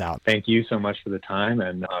get this out. Thank you so much for the time,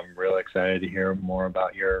 and I'm really excited to hear more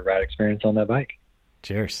about your ride experience on that bike.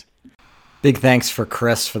 Cheers. Big thanks for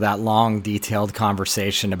Chris for that long, detailed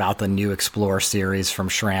conversation about the new Explore series from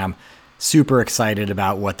SRAM. Super excited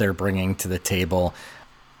about what they're bringing to the table.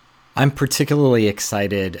 I'm particularly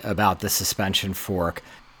excited about the suspension fork.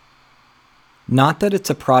 Not that it's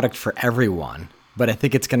a product for everyone, but I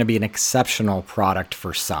think it's going to be an exceptional product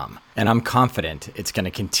for some, and I'm confident it's going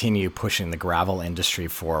to continue pushing the gravel industry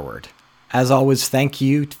forward. As always, thank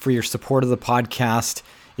you for your support of the podcast.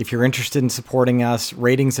 If you're interested in supporting us,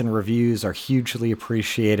 ratings and reviews are hugely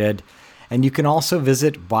appreciated. And you can also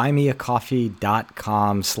visit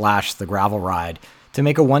buymeacoffee.com/thegravelride to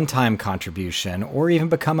make a one-time contribution or even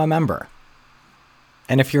become a member.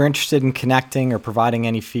 And if you're interested in connecting or providing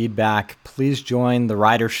any feedback, please join the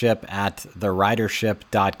Ridership at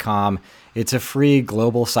theridership.com. It's a free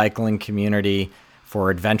global cycling community for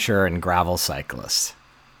adventure and gravel cyclists.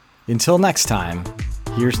 Until next time,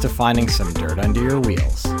 here's to finding some dirt under your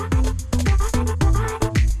wheels.